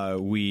Carl,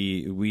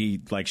 we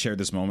like shared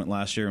this moment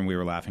last year, and we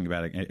were laughing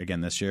about it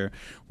again this year,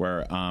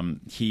 where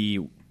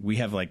we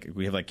have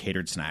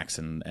catered snacks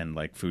and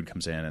like food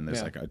comes in, and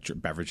there's like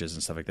beverages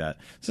and stuff like that.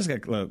 It's just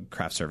like a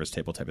craft service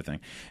table type of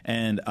thing.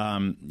 And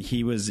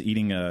he was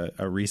eating a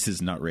Reese's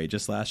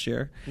Nutrageous last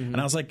year,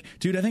 and I was like,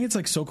 dude, I think it's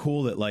like so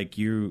cool that like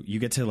you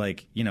get to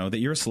like, you know, that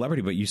you're a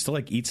celebrity, but you still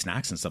like eat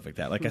snacks and stuff like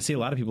that. Like I see a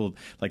lot of people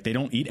like they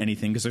don't eat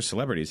anything because they're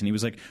celebrities, and he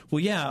was like, well,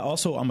 yeah,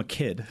 also I'm a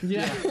kid.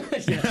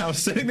 I was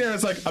sitting there, I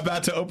was like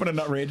about to open a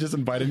Nutrageous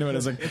and bite into it. I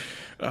was like,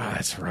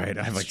 that's right,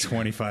 I have like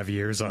 25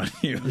 years on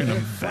you. And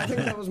I'm fat. I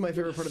think that was my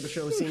favorite part of the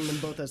show, seeing them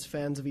both as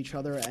fans of each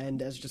other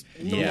and as just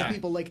normal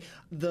people. Like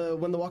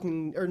when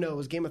it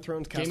was Game of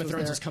Thrones cast. Game of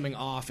Thrones was coming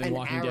off, and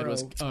Walking Dead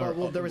was.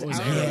 There was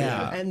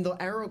Arrow, and the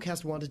Arrow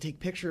cast wanted to take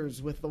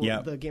pictures with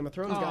the Game of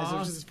Thrones guys. It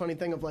was just this funny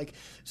thing of like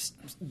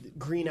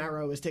Green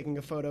Arrow is taking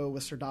a photo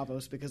with Sir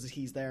Davos because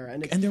he's there,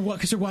 and they're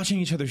because they're watching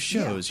each other's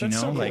shows. That's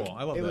so cool. Like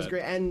I love it was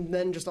great. And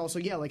then just also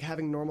like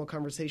having normal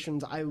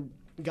conversations.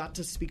 got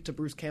to speak to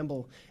Bruce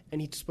Campbell,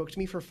 and he spoke to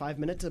me for 5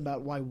 minutes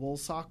about why wool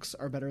socks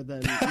are better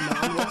than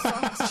non-wool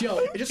socks.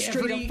 Joe, Just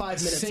straight up 5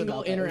 minutes. single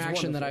about that. It was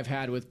interaction that wonderful. I've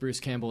had with Bruce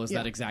Campbell is Yeah.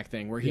 that exact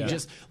thing, where he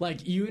just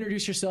like you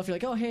introduce yourself, you're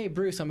like, "Oh, hey,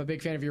 Bruce, I'm a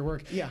big fan of your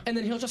work," Yeah. and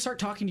then he'll just start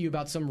talking to you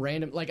about some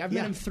random. Like I've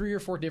met Yeah. him 3 or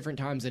 4 different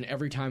times, and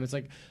every time it's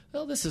like,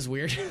 "Oh, this is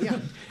weird." Yeah.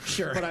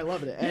 Sure, But I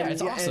loved it. And, Yeah,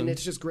 it's awesome. And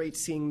it's just great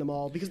seeing them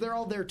all because they're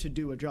all there to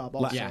do a job.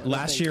 Also. Yeah. And I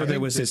Last think- year there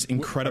was this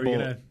incredible.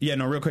 gonna- Yeah,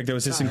 no, real quick. There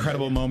was this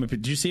incredible moment.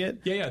 Did you see it?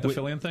 Yeah, the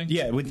Fillion thing?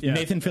 Yeah, with Yeah.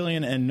 Nathan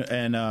Fillion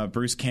and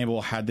Bruce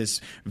Campbell had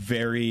this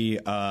very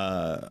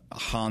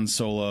Han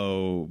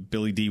Solo,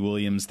 Billy D.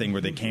 Williams thing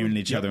where they came at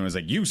each other and was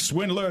like, "You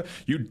swindler,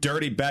 you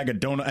dirty bag of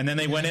donut," and then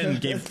they went in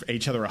and gave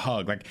each other a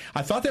hug. Like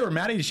I thought they were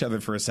mad at each other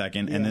for a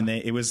second, and then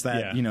it was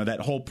that Yeah. that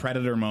whole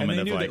Predator And moment they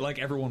of knew like, that like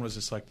everyone was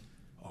just like,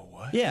 oh,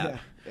 what? yeah.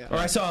 Yeah. Or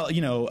I saw,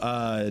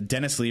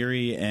 Dennis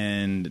Leary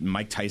and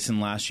Mike Tyson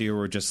last year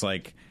were just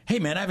like, "Hey,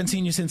 man, I haven't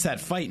seen you since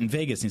that fight in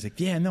Vegas." And he's like,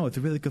 "Yeah, no, it's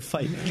a really good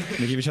fight." And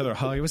they give each other a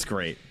hug. It was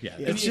great. Yeah.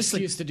 it's It's just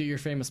like, excuse to do your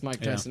famous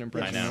Mike Tyson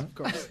impression. I know. Of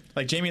course.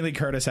 like Jamie Lee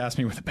Curtis asked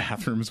me where the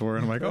bathrooms were,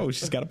 and I'm like, "Oh,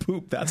 she's got to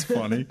poop." That's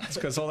funny. It's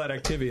because all that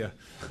Activia.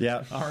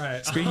 Yeah. All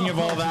right. Speaking of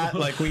all that,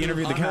 like we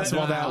interviewed the cast of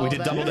all that. We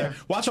did Double Dare.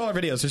 Watch all our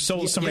videos. There's so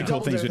many cool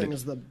Double things we Dare did. thing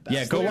is the best.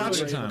 Yeah, go It's watch.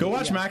 really Go fun.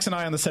 watch Yeah. Max and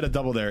I on the set of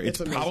Double Dare. It's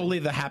amazing. probably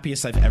the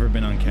happiest I've ever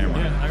been on camera.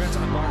 Yeah, I got to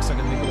unbox like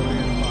a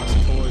Nickelodeon box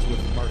of toys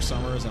with Mark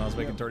Summers, and I was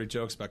making dirty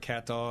jokes about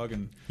Cat Dog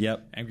and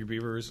Yep. Angry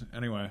Beavers.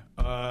 Anyway,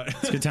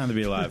 It's a good time to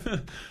be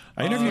alive.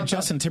 I interviewed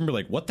Justin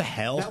Timberlake. What the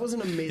hell? That was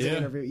an amazing Yeah.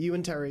 interview. You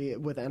and Terry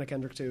with Anna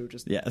Kendrick too.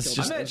 Just Yeah, it's killed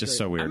just it. It it's was just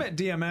great. so weird. I met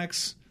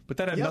DMX, but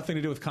that had Yep. nothing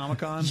to do with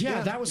Comic-Con. Yeah,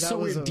 Yeah, that was that so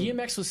was weird. a-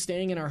 DMX was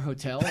staying in our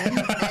hotel. And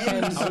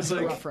I was the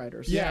like- Rough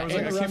Riders. Yeah, I was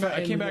like, and I came, Rough- back,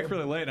 I came back and-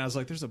 really late, and I was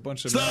like, "There's a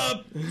bunch of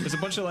Stop! there's a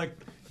bunch of like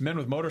men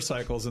with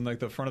motorcycles in like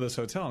the front of this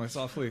hotel, and it's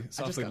awfully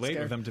got late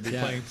scared. of them to be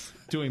Yeah.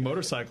 doing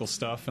motorcycle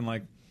stuff." And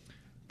like,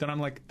 then I'm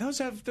like,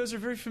 those are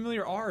very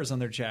familiar R's on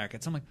their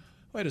jackets. I'm like,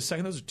 wait a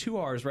second, those are 2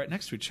 R's right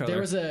next to each other.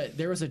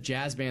 There was a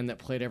jazz band that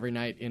played every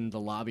night in the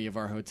lobby of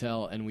our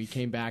hotel, and we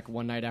came back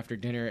one night after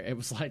dinner. It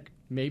was like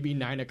maybe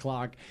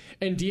 9:00,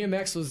 and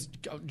DMX was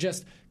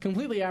just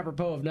completely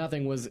apropos of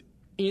nothing. Was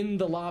in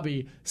the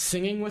lobby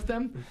singing with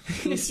them.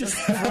 He's just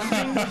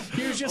fronting.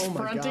 He was just Oh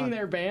my fronting God.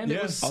 their band. It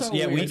Yeah. was so Also,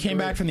 yeah, we weird. came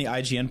back from the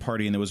IGN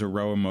party and there was a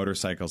row of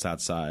motorcycles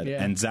outside.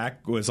 Yeah. And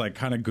Zach was like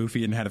kind of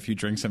goofy and had a few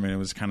drinks. I mean, it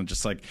was kind of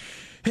just like,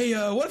 "Hey,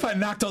 what if I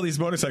knocked all these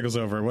motorcycles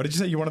over? What did you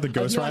say? You wanted to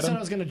ghost No, I ride said them?" I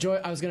was gonna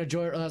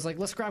joy. I was like,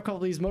 let's grab a couple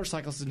of these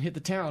motorcycles and hit the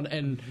town.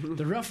 And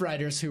the Rough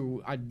Riders,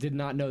 who I did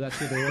not know that's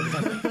who they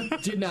were,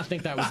 but did not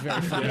think that was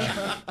very funny.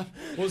 Well,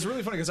 it was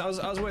really funny because I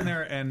was waiting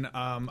there, and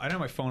I didn't have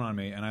my phone on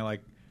me, and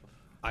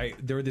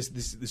there were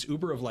this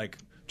Uber of like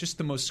just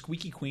the most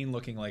squeaky clean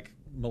looking like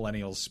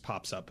millennials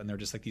pops up, and they're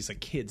just like these like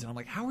kids, and I'm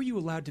like, how are you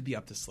allowed to be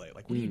up this late?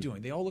 Like, what are you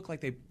doing? They all look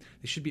like they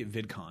should be at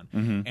VidCon,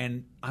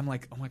 and I'm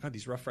like, oh my god,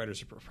 these Rough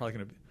Riders are probably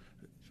going to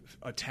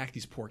attack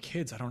these poor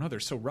kids. I don't know. They're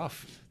so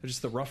rough. They're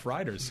just the Rough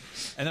Riders.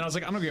 And then I was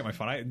like, I'm gonna get my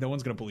phone. No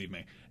one's gonna believe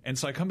me. And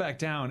so I come back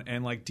down,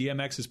 and like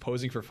DMX is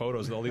posing for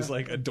photos with all these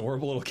like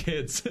adorable little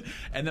kids.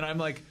 And then I'm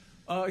like,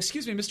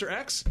 excuse me, Mr.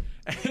 X.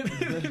 And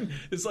then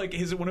it's like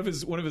one of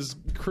his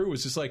crew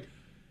was just like,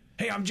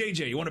 "Hey, I'm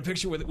JJ. You want a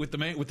picture with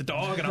the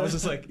dog?" And I was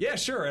just like, "Yeah,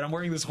 sure." And I'm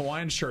wearing this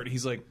Hawaiian shirt.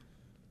 He's like,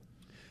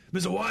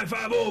 "There's a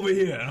Y5 over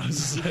here." And I was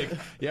just like,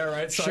 "Yeah,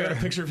 right." So I got a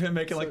picture of him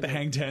making like the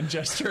hang 10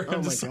 gesture. I'm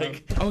my just God.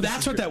 like, Oh,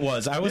 that's what that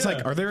was. I was Yeah.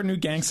 like, "Are there new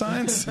gang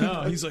signs?"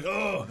 no, he's like,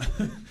 "Oh,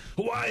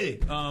 Hawaii."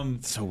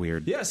 So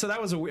weird. Yeah, so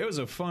that was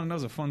a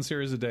fun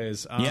series of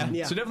days. Yeah.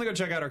 Yeah. So definitely go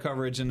check out our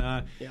coverage, and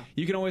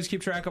you can always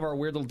keep track of our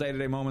weird little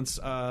day-to-day moments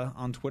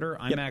on Twitter.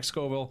 I'm Max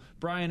Scoville.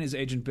 Brian is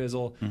Agent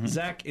Bizzle.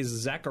 Zach is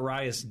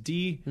Zacharias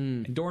D.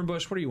 And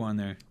Dornbush, what are you on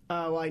there?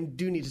 Well, I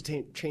do need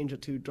to change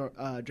it to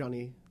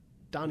Donnie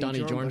Journo.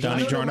 Jornbush.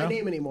 Donnie I don't know Journo? my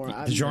name anymore.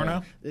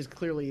 Journo? There's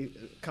clearly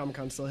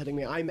Comic-Con still hitting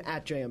me. I'm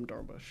at JM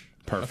Dornbush.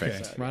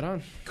 Perfect. Okay. Right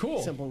on.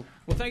 Cool. Simple.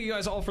 Well, thank you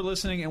guys all for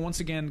listening. And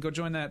once again, go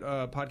join that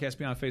Podcast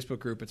Beyond Facebook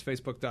group. It's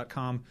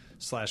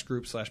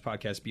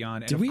facebook.com/group/Podcast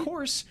Beyond. And of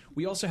course,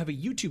 we also have a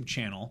YouTube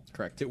channel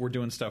Correct. that we're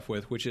doing stuff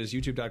with, which is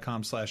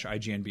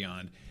youtube.com/IGN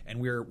Beyond. And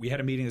we had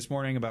a meeting this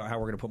morning about how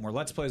we're going to put more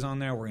Let's Plays on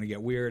there. We're going to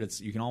get weird.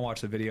 You can all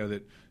watch the video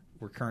that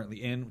we're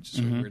currently in, which is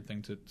a weird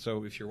thing to.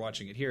 So if you're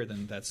watching it here,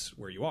 then that's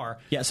where you are.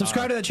 Yeah,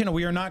 subscribe to that channel.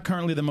 We are not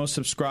currently the most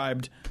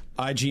subscribed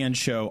IGN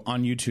show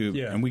on YouTube,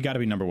 Yeah. and we got to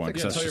be number one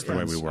because Yeah, that's tell just your the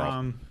way we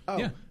friends. roll. Oh,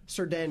 Yeah.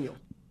 Sir Daniel.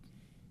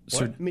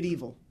 Sir-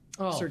 Medieval.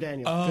 Oh. Sir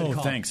Daniel. Oh, Good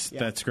call. thanks. Yeah.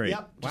 That's great.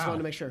 Yep. Just wanted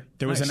to make sure.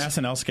 There was Nice.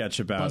 an SNL sketch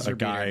about Buzzer a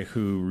guy beater.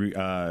 who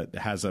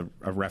has a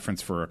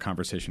reference for a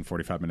conversation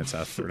 45 minutes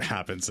after it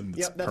happens, and it's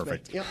Yep, that's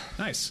perfect. me. Yep.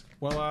 Nice.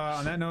 Well,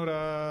 on that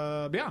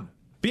note, Beyond.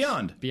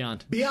 Beyond.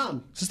 Beyond.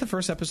 Beyond. Is this the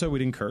first episode we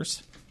didn't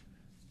curse?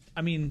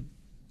 I mean,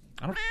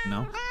 I don't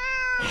know.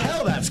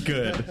 Hell, that's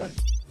good.